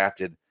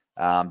undrafted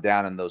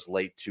down in those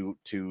late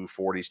 240s,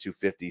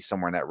 250s,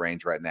 somewhere in that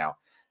range right now.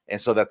 And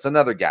so that's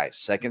another guy,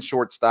 second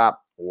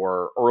shortstop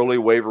or early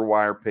waiver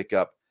wire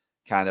pickup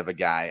kind of a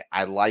guy.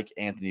 I like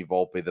Anthony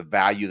Volpe, the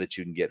value that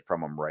you can get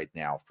from him right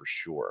now for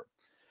sure.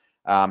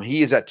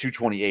 He is at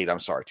 228. I'm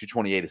sorry,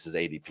 228 is his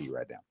ADP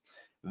right now.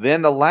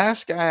 Then the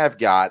last guy I've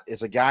got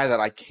is a guy that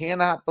I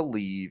cannot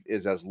believe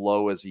is as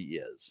low as he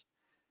is.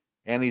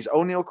 And he's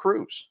O'Neal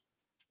Cruz.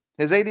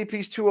 His ADP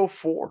is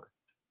 204.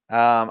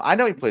 I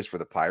know he plays for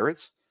the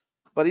Pirates,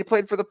 but he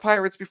played for the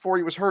Pirates before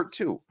he was hurt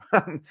too.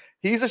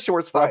 He's a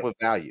shortstop with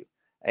value.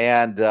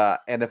 And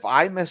if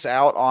I miss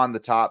out on the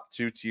top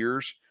two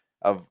tiers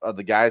of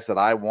the guys that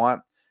I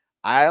want,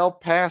 I'll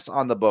pass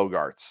on the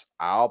Bogarts.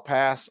 I'll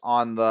pass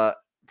on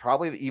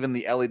probably even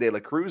the Elly De La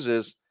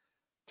Cruzes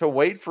to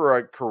wait for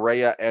a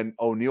Correa and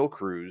O'Neal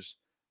Cruz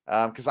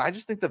because I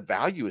just think the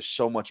value is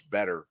so much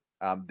better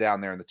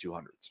down there in the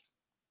 200s.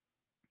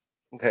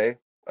 Okay.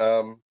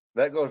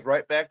 That goes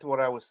right back to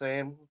what I was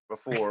saying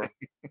before.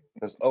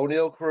 Because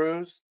O'Neal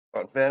Cruz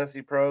on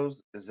Fantasy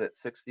Pros is at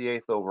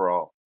 68th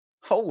overall.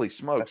 Holy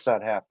smokes. That's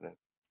not happening.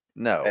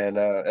 No. And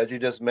as you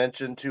just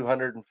mentioned,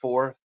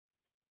 204th.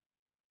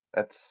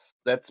 That's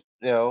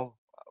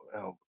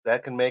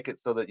that can make it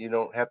so that you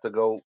don't have to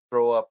go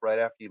throw up right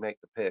after you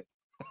make the pick.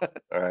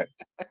 All right.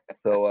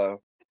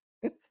 So,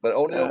 but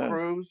O'Neal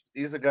Cruz,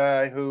 he's a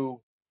guy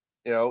who,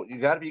 you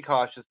got to be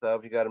cautious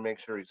of. You got to make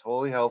sure he's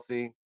wholly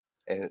healthy,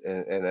 and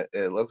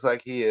it looks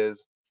like he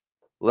is.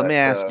 Let me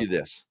ask you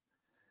this.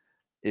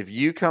 If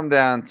you come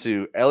down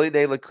to Elly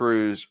De La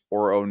Cruz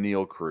or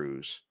O'Neal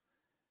Cruz,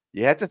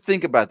 you have to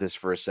think about this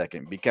for a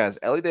second because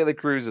Elly De La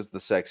Cruz is the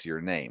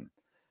sexier name.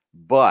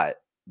 But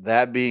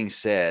that being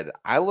said,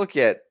 I look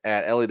at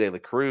Elly De La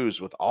Cruz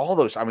with all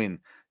those. I mean,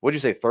 what'd you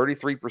say?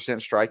 33%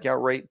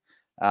 strikeout rate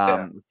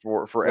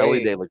for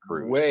Elly De La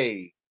Cruz.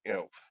 Way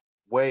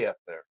up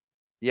there.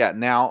 Yeah.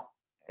 Now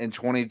in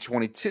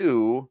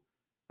 2022,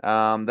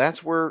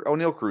 that's where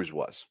O'Neal Cruz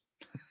was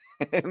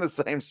in the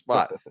same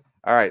spot.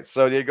 All right.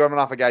 So you're going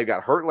off a guy who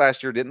got hurt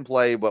last year, didn't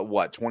play, but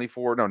what?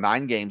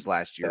 9 games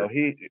last year.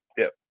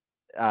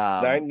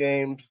 9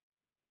 games.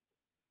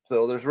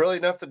 So there's really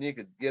nothing you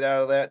could get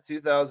out of that.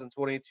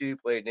 2022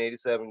 played in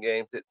 87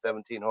 games, hit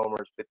 17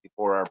 homers,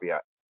 54 RBI.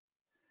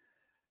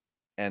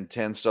 And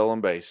 10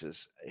 stolen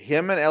bases.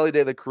 Him and Elly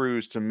De La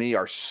Cruz, to me,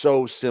 are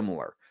so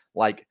similar.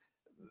 Like,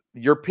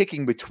 you're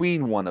picking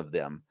between one of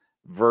them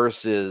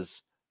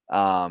versus,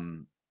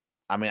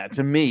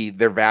 to me,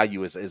 their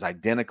value is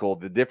identical.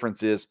 The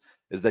difference is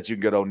that you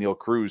can get O'Neal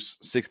Cruz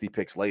 60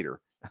 picks later.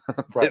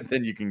 Right.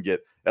 Then you can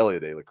get Elly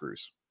De La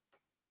Cruz.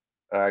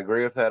 I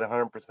agree with that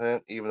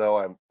 100%. Even though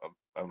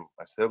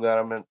I still got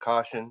him in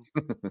caution,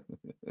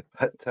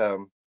 but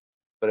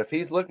if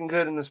he's looking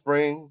good in the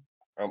spring,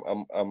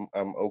 I'm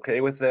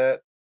okay with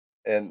that.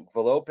 And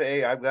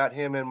Volpe, I've got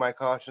him in my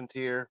caution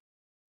tier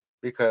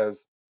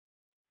because,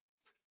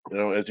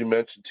 as you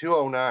mentioned,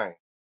 209.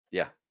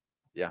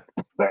 Yeah.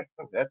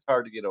 That's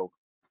hard to get over.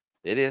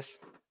 It is.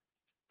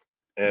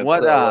 And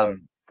what?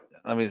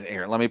 Let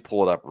me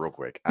pull it up real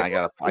quick. I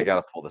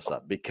gotta pull this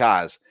up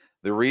because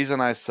the reason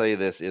I say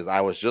this is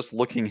I was just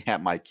looking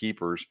at my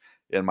keepers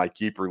in my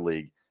keeper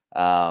league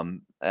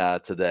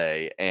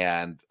today,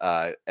 and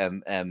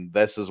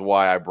this is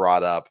why I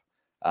brought up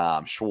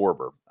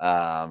Schwarber.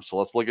 So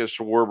let's look at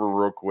Schwarber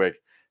real quick.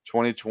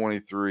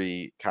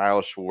 2023,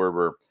 Kyle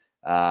Schwarber.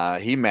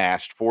 He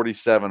mashed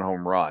 47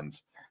 home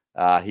runs.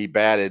 He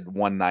batted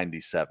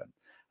 197.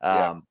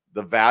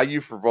 The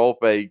value for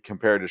Volpe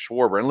compared to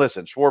Schwarber, and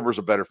listen, Schwarber's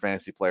a better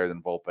fantasy player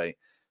than Volpe.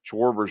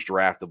 Schwarber's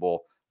draftable.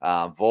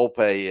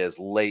 Volpe is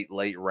late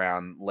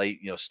round,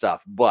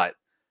 stuff. But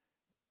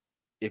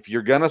if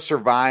you're going to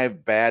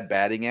survive bad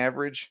batting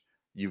average,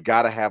 you've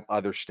got to have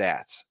other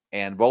stats.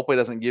 And Volpe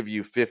doesn't give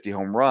you 50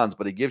 home runs,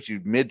 but he gives you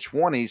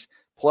mid-20s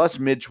plus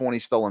mid-20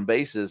 stolen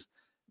bases.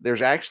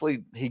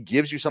 He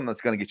gives you something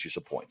that's going to get you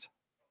some points.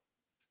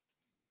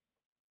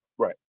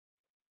 Right.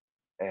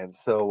 And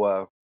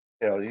so,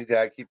 you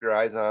got to keep your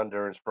eyes on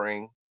during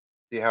spring,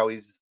 see how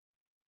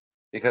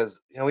because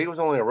he was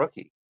only a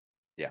rookie.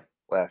 Yeah.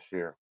 Last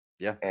year.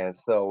 Yeah. And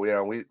so,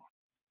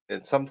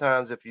 and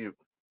sometimes if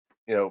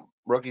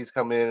rookies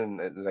come in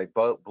and they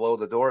blow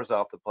the doors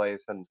off the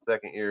place in the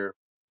second year,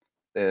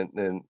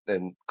 then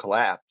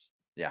collapse.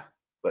 Yeah.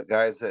 But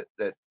guys that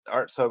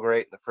aren't so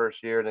great in the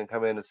first year, then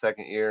come in the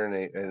second year,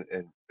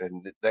 and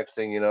the next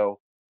thing you know,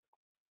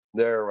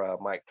 they're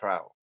Mike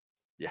Trout.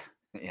 Yeah.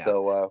 Yeah.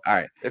 So, all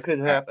right, it could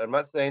happen. I'm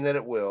not saying that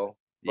it will,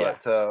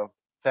 but the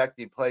fact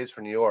he plays for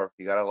New York,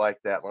 you got to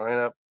like that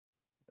lineup.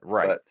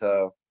 Right.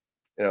 But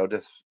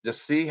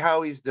just see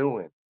how he's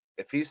doing.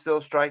 If he's still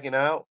striking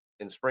out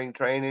in spring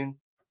training,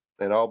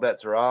 then all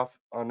bets are off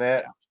on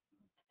that.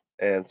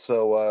 Yeah. And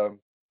so, all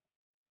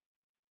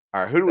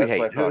right, who do we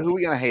hate? Who are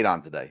we going to hate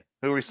on today?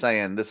 Who are we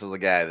saying this is a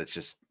guy that's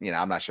just,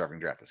 I'm not sure I can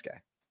draft this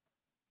guy?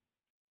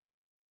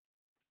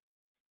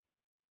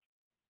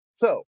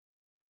 So,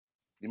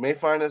 You may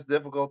find this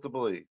difficult to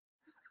believe,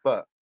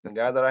 but the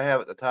guy that I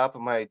have at the top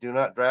of my do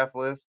not draft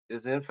list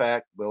is, in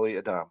fact, Willie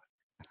Adames.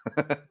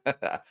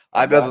 That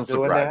I'm doesn't not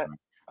doing surprise that. me.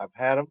 I've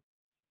had him.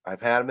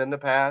 I've had him in the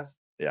past.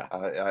 Yeah.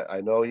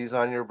 I know he's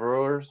on your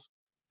Brewers,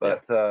 Yeah.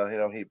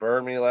 but he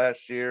burned me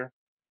last year,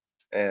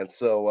 and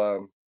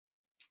so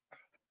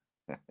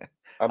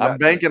I'm not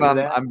going to do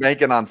that. I'm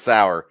banking on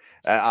Sauer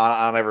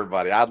on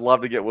everybody. I'd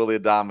love to get Willie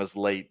Adames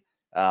late.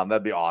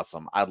 That'd be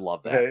awesome. I'd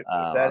love that. Okay, if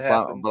that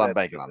happens, but I'm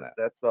banking on that.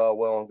 that's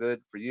well and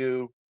good for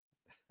you.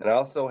 And I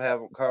also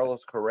have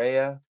Carlos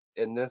Correa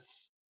in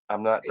this.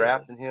 I'm not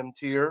drafting him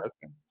tier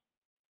Okay.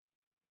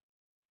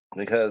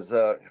 because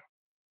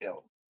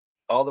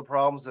all the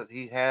problems that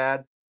he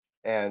had,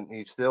 and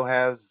he still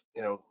has.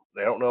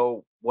 They don't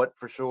know what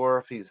for sure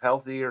if he's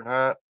healthy or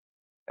not,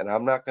 and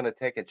I'm not going to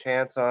take a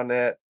chance on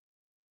that.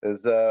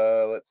 Is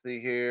let's see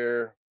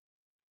here,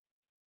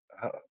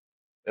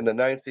 in the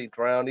 19th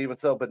round, even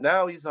so. But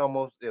now he's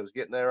almost. It was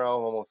getting there.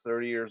 Almost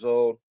 30 years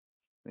old.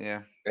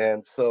 Yeah.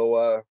 And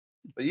so,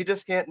 but you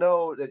just can't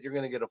know that you're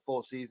going to get a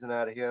full season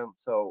out of him.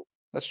 So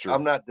That's true.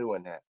 I'm not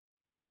doing that.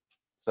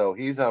 So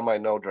he's on my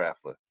no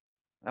draft list.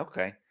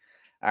 Okay.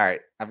 All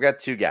right. I've got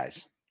two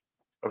guys.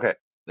 Okay.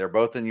 They're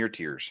both in your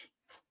tiers.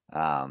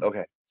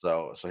 Okay.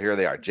 So here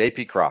they are.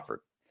 JP Crawford.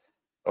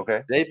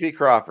 Okay. JP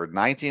Crawford,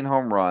 19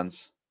 home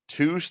runs,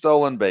 2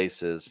 stolen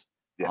bases,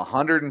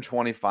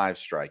 125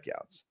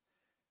 strikeouts.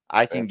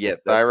 I can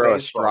get Thairo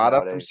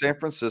Estrada from San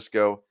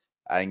Francisco.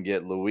 I can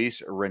get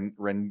Luis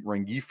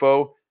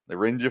Rengifo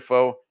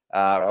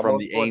from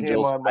the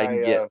Angels.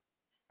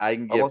 I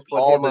can get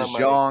Paul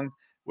DeJong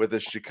with the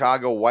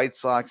Chicago White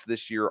Sox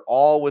this year,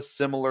 all with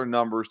similar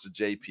numbers to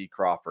JP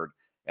Crawford.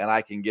 And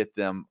I can get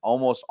them,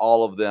 almost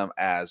all of them,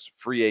 as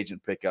free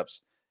agent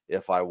pickups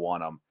if I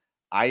want them.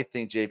 I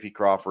think JP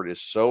Crawford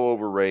is so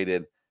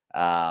overrated.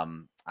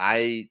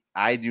 I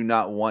do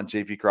not want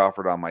JP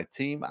Crawford on my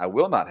team. I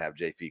will not have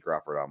JP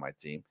Crawford on my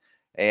team.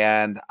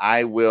 And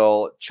I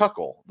will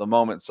chuckle the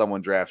moment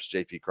someone drafts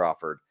JP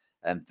Crawford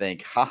and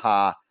think,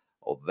 haha,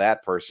 well,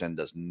 that person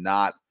does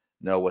not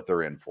know what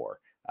they're in for.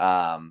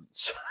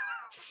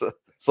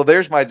 So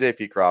there's my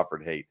JP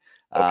Crawford hate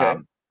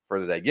for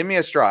the day. Give me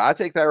Estrada. I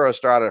take Thairo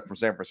Estrada from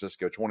San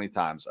Francisco 20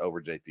 times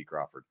over JP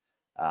Crawford.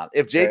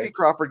 If JP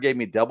Crawford gave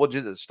me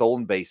double-digit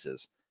stolen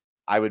bases,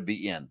 I would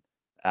be in.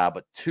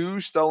 But 2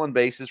 stolen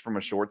bases from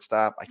a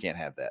shortstop, I can't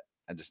have that.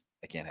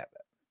 I can't have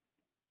that.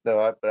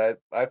 No, but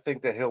I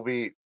think that he'll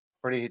be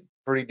pretty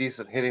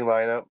decent hitting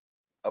lineup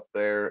up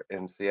there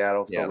in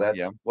Seattle. So that's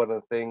one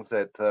of the things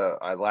that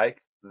I like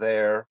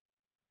there.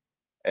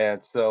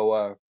 And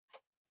so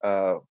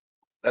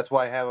that's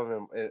why I have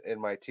him in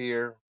my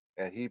tier.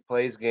 And he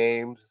plays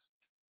games.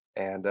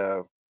 And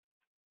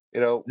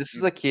this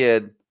is a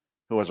kid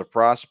who was a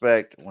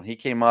prospect when he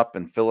came up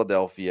in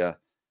Philadelphia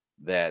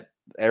that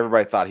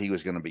everybody thought he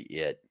was going to be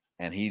it,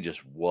 and he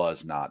just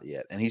was not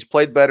it. And he's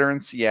played better in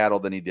Seattle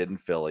than he did in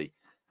Philly.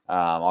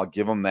 I'll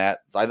give him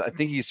that. So I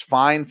think he's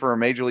fine for a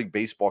Major League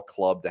Baseball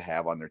club to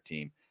have on their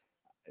team.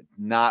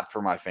 Not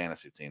for my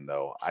fantasy team,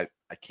 though. I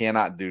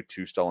cannot do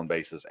 2 stolen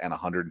bases and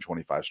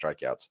 125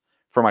 strikeouts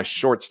for my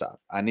shortstop.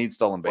 I need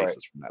stolen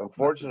bases from that.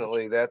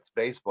 Unfortunately, that's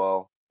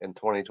baseball in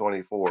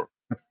 2024.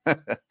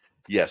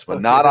 Yes,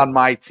 but not on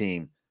my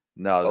team.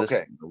 No,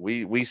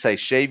 we say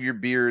shave your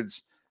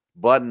beards,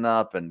 button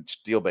up, and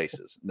steal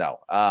bases. No.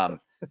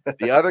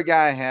 The other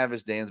guy I have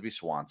is Dansby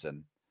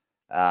Swanson.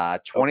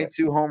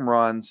 22 home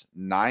runs,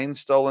 9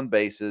 stolen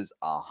bases,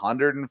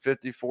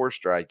 154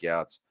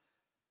 strikeouts.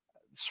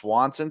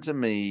 Swanson, to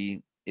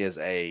me, is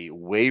a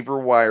waiver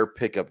wire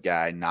pickup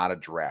guy, not a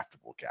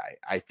draftable guy.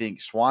 I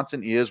think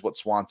Swanson is what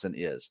Swanson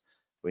is.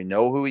 We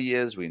know who he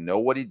is. We know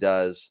what he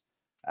does.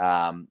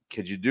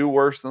 Could you do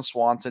worse than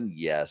Swanson?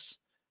 Yes.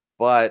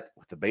 But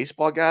with the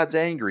baseball gods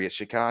angry at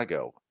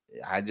Chicago,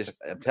 I'm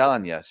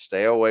telling you,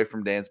 stay away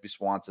from Dansby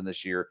Swanson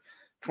this year.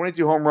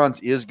 22 home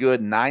runs is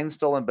good. 9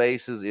 stolen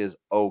bases is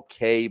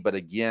okay. But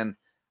again,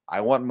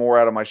 I want more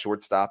out of my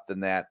shortstop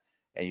than that.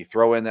 And you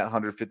throw in that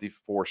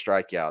 154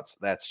 strikeouts,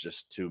 that's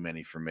just too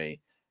many for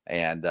me.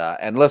 And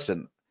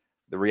listen,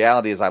 the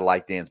reality is I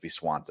like Dansby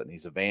Swanson.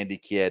 He's a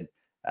Vandy kid.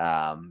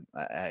 I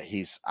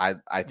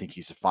think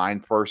he's a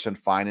fine person,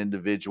 fine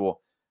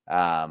individual.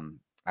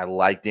 I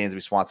like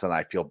Dansby Swanson.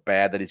 I feel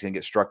bad that he's going to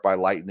get struck by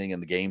lightning in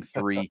the game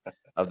 3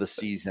 of the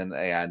season,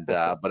 and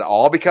but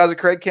all because of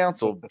Craig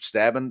Counsell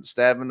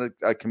stabbing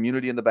a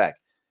community in the back.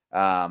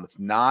 It's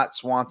not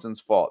Swanson's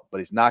fault, but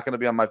he's not going to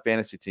be on my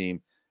fantasy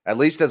team, at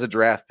least as a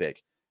draft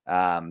pick.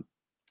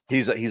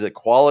 He's a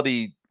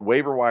quality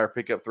waiver wire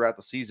pickup throughout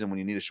the season when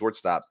you need a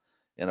shortstop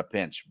in a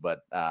pinch,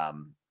 but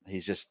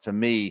he's just, to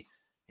me,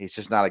 he's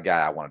just not a guy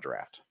I want to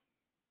draft.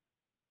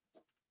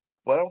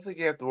 Well, I don't think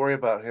you have to worry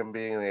about him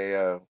being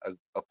a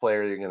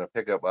player you're going to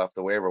pick up off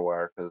the waiver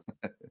wire, because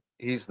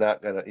he's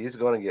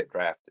going to get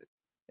drafted.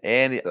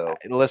 And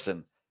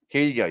listen,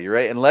 here you go. You're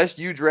right. Unless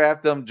you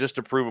draft them just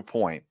to prove a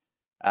point,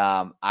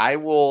 I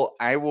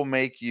will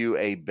make you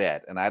a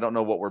bet, and I don't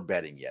know what we're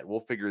betting yet.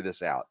 We'll figure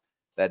this out.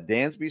 That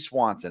Dansby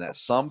Swanson at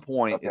some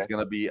point is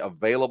going to be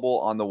available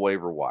on the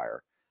waiver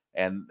wire.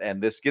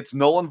 And this gets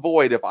null and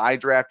void if I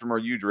draft him or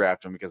you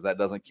draft him, because that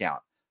doesn't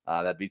count.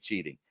 That'd be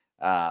cheating.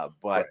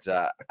 But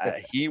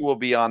he will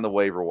be on the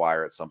waiver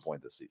wire at some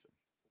point this season.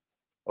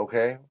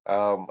 Okay.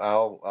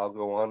 I'll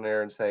go on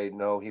there and say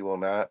no, he will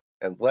not,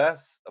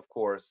 unless, of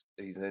course,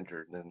 he's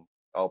injured, and then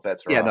all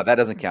bets are off. No, that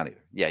doesn't count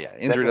either. Yeah.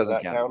 Injury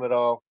doesn't count at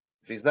all.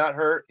 If he's not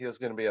hurt, he was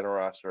going to be on a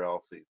roster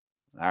all season.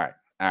 All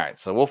right.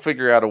 So we'll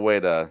figure out a way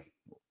to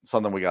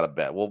something we got to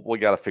bet. We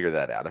got to figure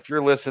that out. If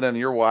you're listening,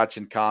 you're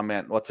watching,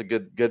 comment. What's a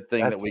good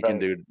thing that we can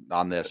do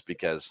on this,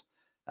 because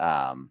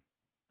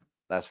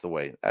that's the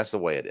way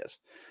it is.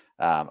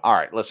 All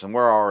right, listen,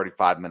 we're already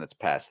 5 minutes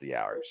past the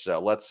hour, so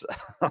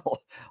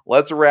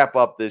let's wrap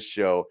up this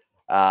show.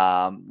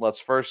 Let's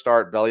first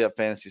start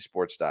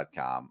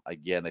bellyupfantasysports.com.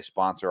 Again, they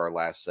sponsor our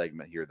last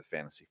segment here, the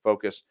Fantasy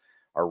Focus,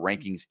 our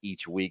rankings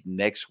each week.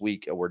 Next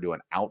week, we're doing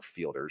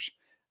outfielders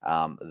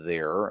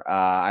there.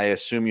 I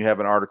assume you have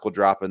an article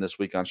dropping this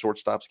week on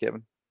shortstops,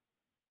 Kevin?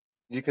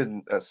 You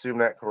can assume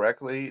that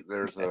correctly.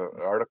 There's an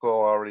article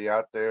already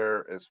out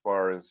there as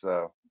far as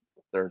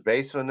third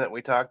baseman that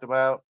we talked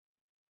about.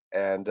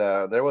 And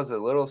there was a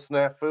little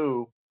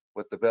snafu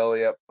with the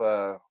Belly Up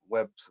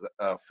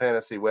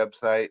fantasy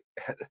website.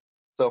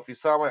 So if you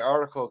saw my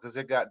article, because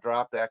it got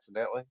dropped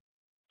accidentally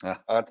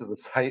onto the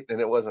site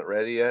and it wasn't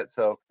ready yet.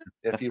 So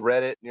if you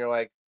read it and you're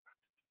like,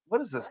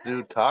 what is this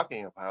dude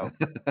talking about?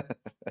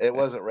 It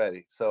wasn't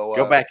ready. So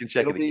go back and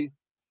check it again.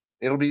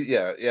 It'll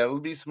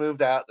be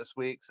smoothed out this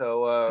week.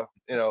 So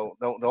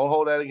don't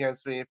hold that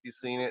against me if you've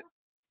seen it.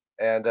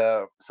 And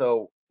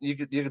so you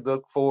could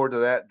look forward to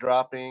that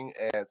dropping.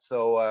 And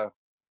so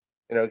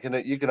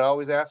you can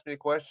always ask me a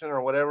question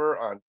or whatever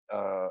on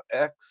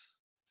X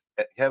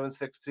at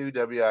Kevin62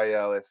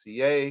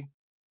 WILSCA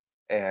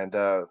and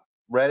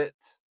Reddit.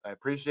 I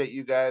appreciate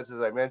you guys.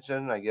 As I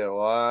mentioned, I get a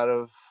lot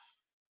of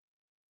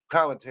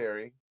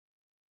commentary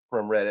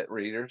from Reddit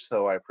readers,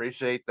 so I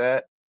appreciate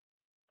that.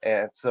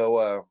 And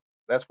so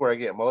that's where I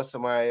get most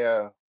of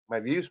my my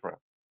views from.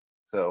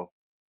 So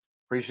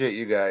appreciate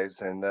you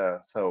guys. And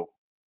so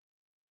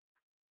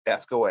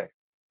ask away.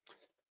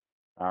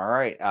 All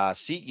right.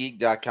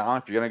 SeatGeek.com.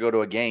 If you're going to go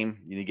to a game,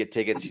 you need to get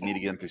tickets. You need to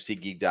get them through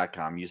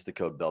SeatGeek.com. Use the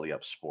code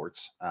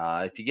BellyUpSports.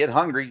 If you get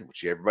hungry,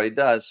 which everybody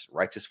does,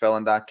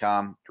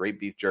 RighteousFelon.com. Great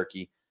beef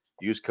jerky.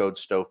 Use code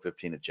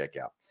STOVE15 at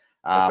checkout.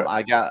 Okay.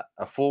 I got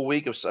a full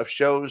week of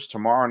shows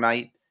tomorrow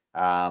night.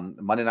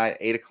 Monday night,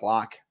 8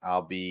 o'clock.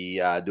 I'll be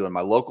doing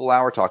my local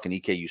hour, talking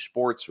EKU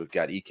sports. We've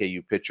got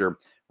EKU pitcher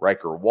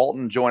Riker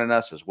Walton joining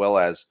us, as well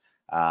as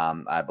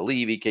I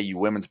believe EKU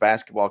women's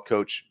basketball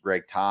coach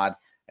Greg Todd.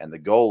 And the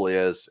goal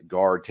is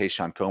guard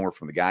Tayshawn Comer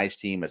from the guys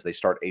team as they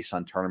start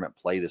ASUN tournament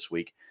play this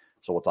week.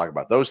 So we'll talk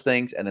about those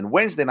things. And then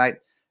Wednesday night,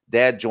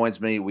 Dad joins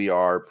me. We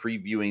are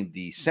previewing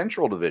the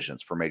central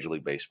divisions for Major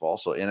League Baseball.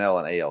 So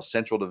NL and AL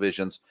central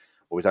divisions.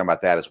 We'll be talking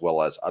about that, as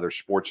well as other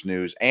sports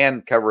news,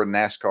 and covering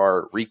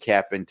NASCAR,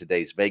 recapping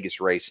today's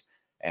Vegas race,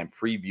 and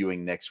previewing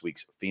next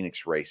week's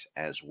Phoenix race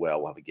as well.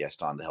 We'll have a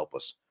guest on to help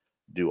us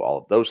do all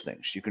of those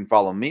things. You can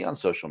follow me on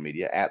social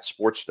media at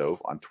SportsStove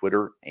on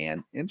Twitter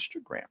and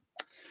Instagram.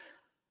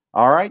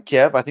 All right,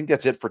 Kev, I think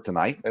that's it for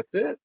tonight. That's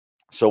it.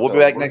 So we'll be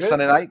back next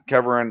Sunday night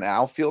covering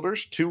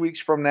outfielders. 2 weeks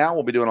from now,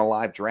 we'll be doing a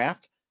live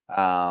draft.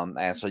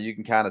 And so you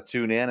can kind of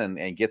tune in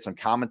and get some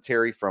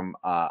commentary from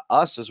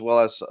us, as well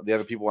as the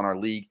other people in our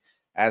league.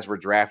 As we're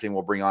drafting,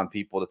 we'll bring on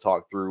people to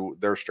talk through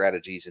their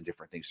strategies and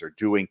different things they're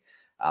doing.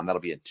 That'll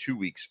be in 2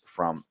 weeks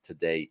from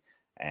today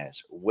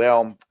as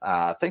well.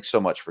 Thanks so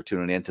much for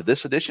tuning in to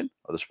this edition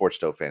of the Sports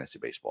Stove Fantasy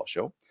Baseball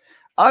Show.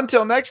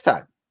 Until next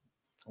time,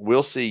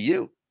 we'll see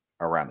you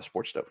around the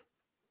Sports Stove.